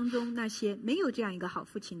我们当中那些没有这样一个好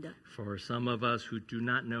父亲的， for some of us who do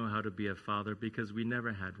not know how to be a father because we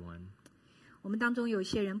never had one, 我们当中有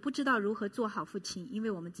些人不知道如何做好父亲，因为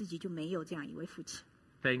我们自己就没有这样一位父亲。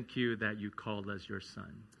 thank you that you called us your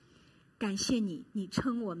son. 感谢你，你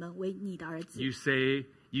称我们为你的儿子。 You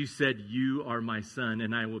said you are my son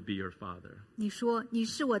and I will be your father. 你说你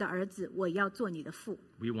是我的儿子，我要做你的父。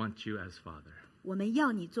 We want you as father. 我们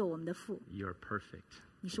要你做我们的父， You're perfect.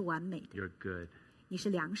 你是完美的， You're good. 你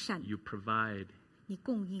是良善的， You provide. 你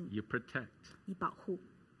供应， You protect. 你保护，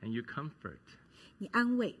 And you comfort. 你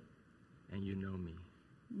安慰， And you know me.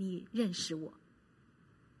 你认识我。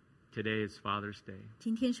 Today is Father's Day.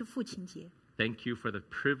 今天是父亲节， Thank you for the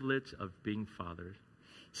privilege of being fathers.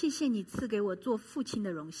 谢谢你赐给我做父亲的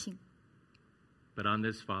荣幸。 But on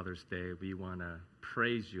this Father's Day, we want to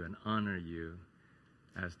praise you and honor you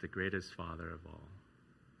as the greatest father of all.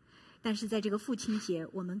 但是在这个父亲节，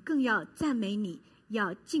我们更要赞美你，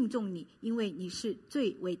要敬重你，因为你是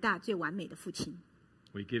最伟大、最完美的父亲。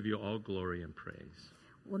 We give you all glory and praise.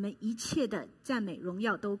 我们一切的赞美、荣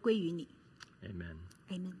耀都归于你。 Amen.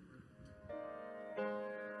 Amen。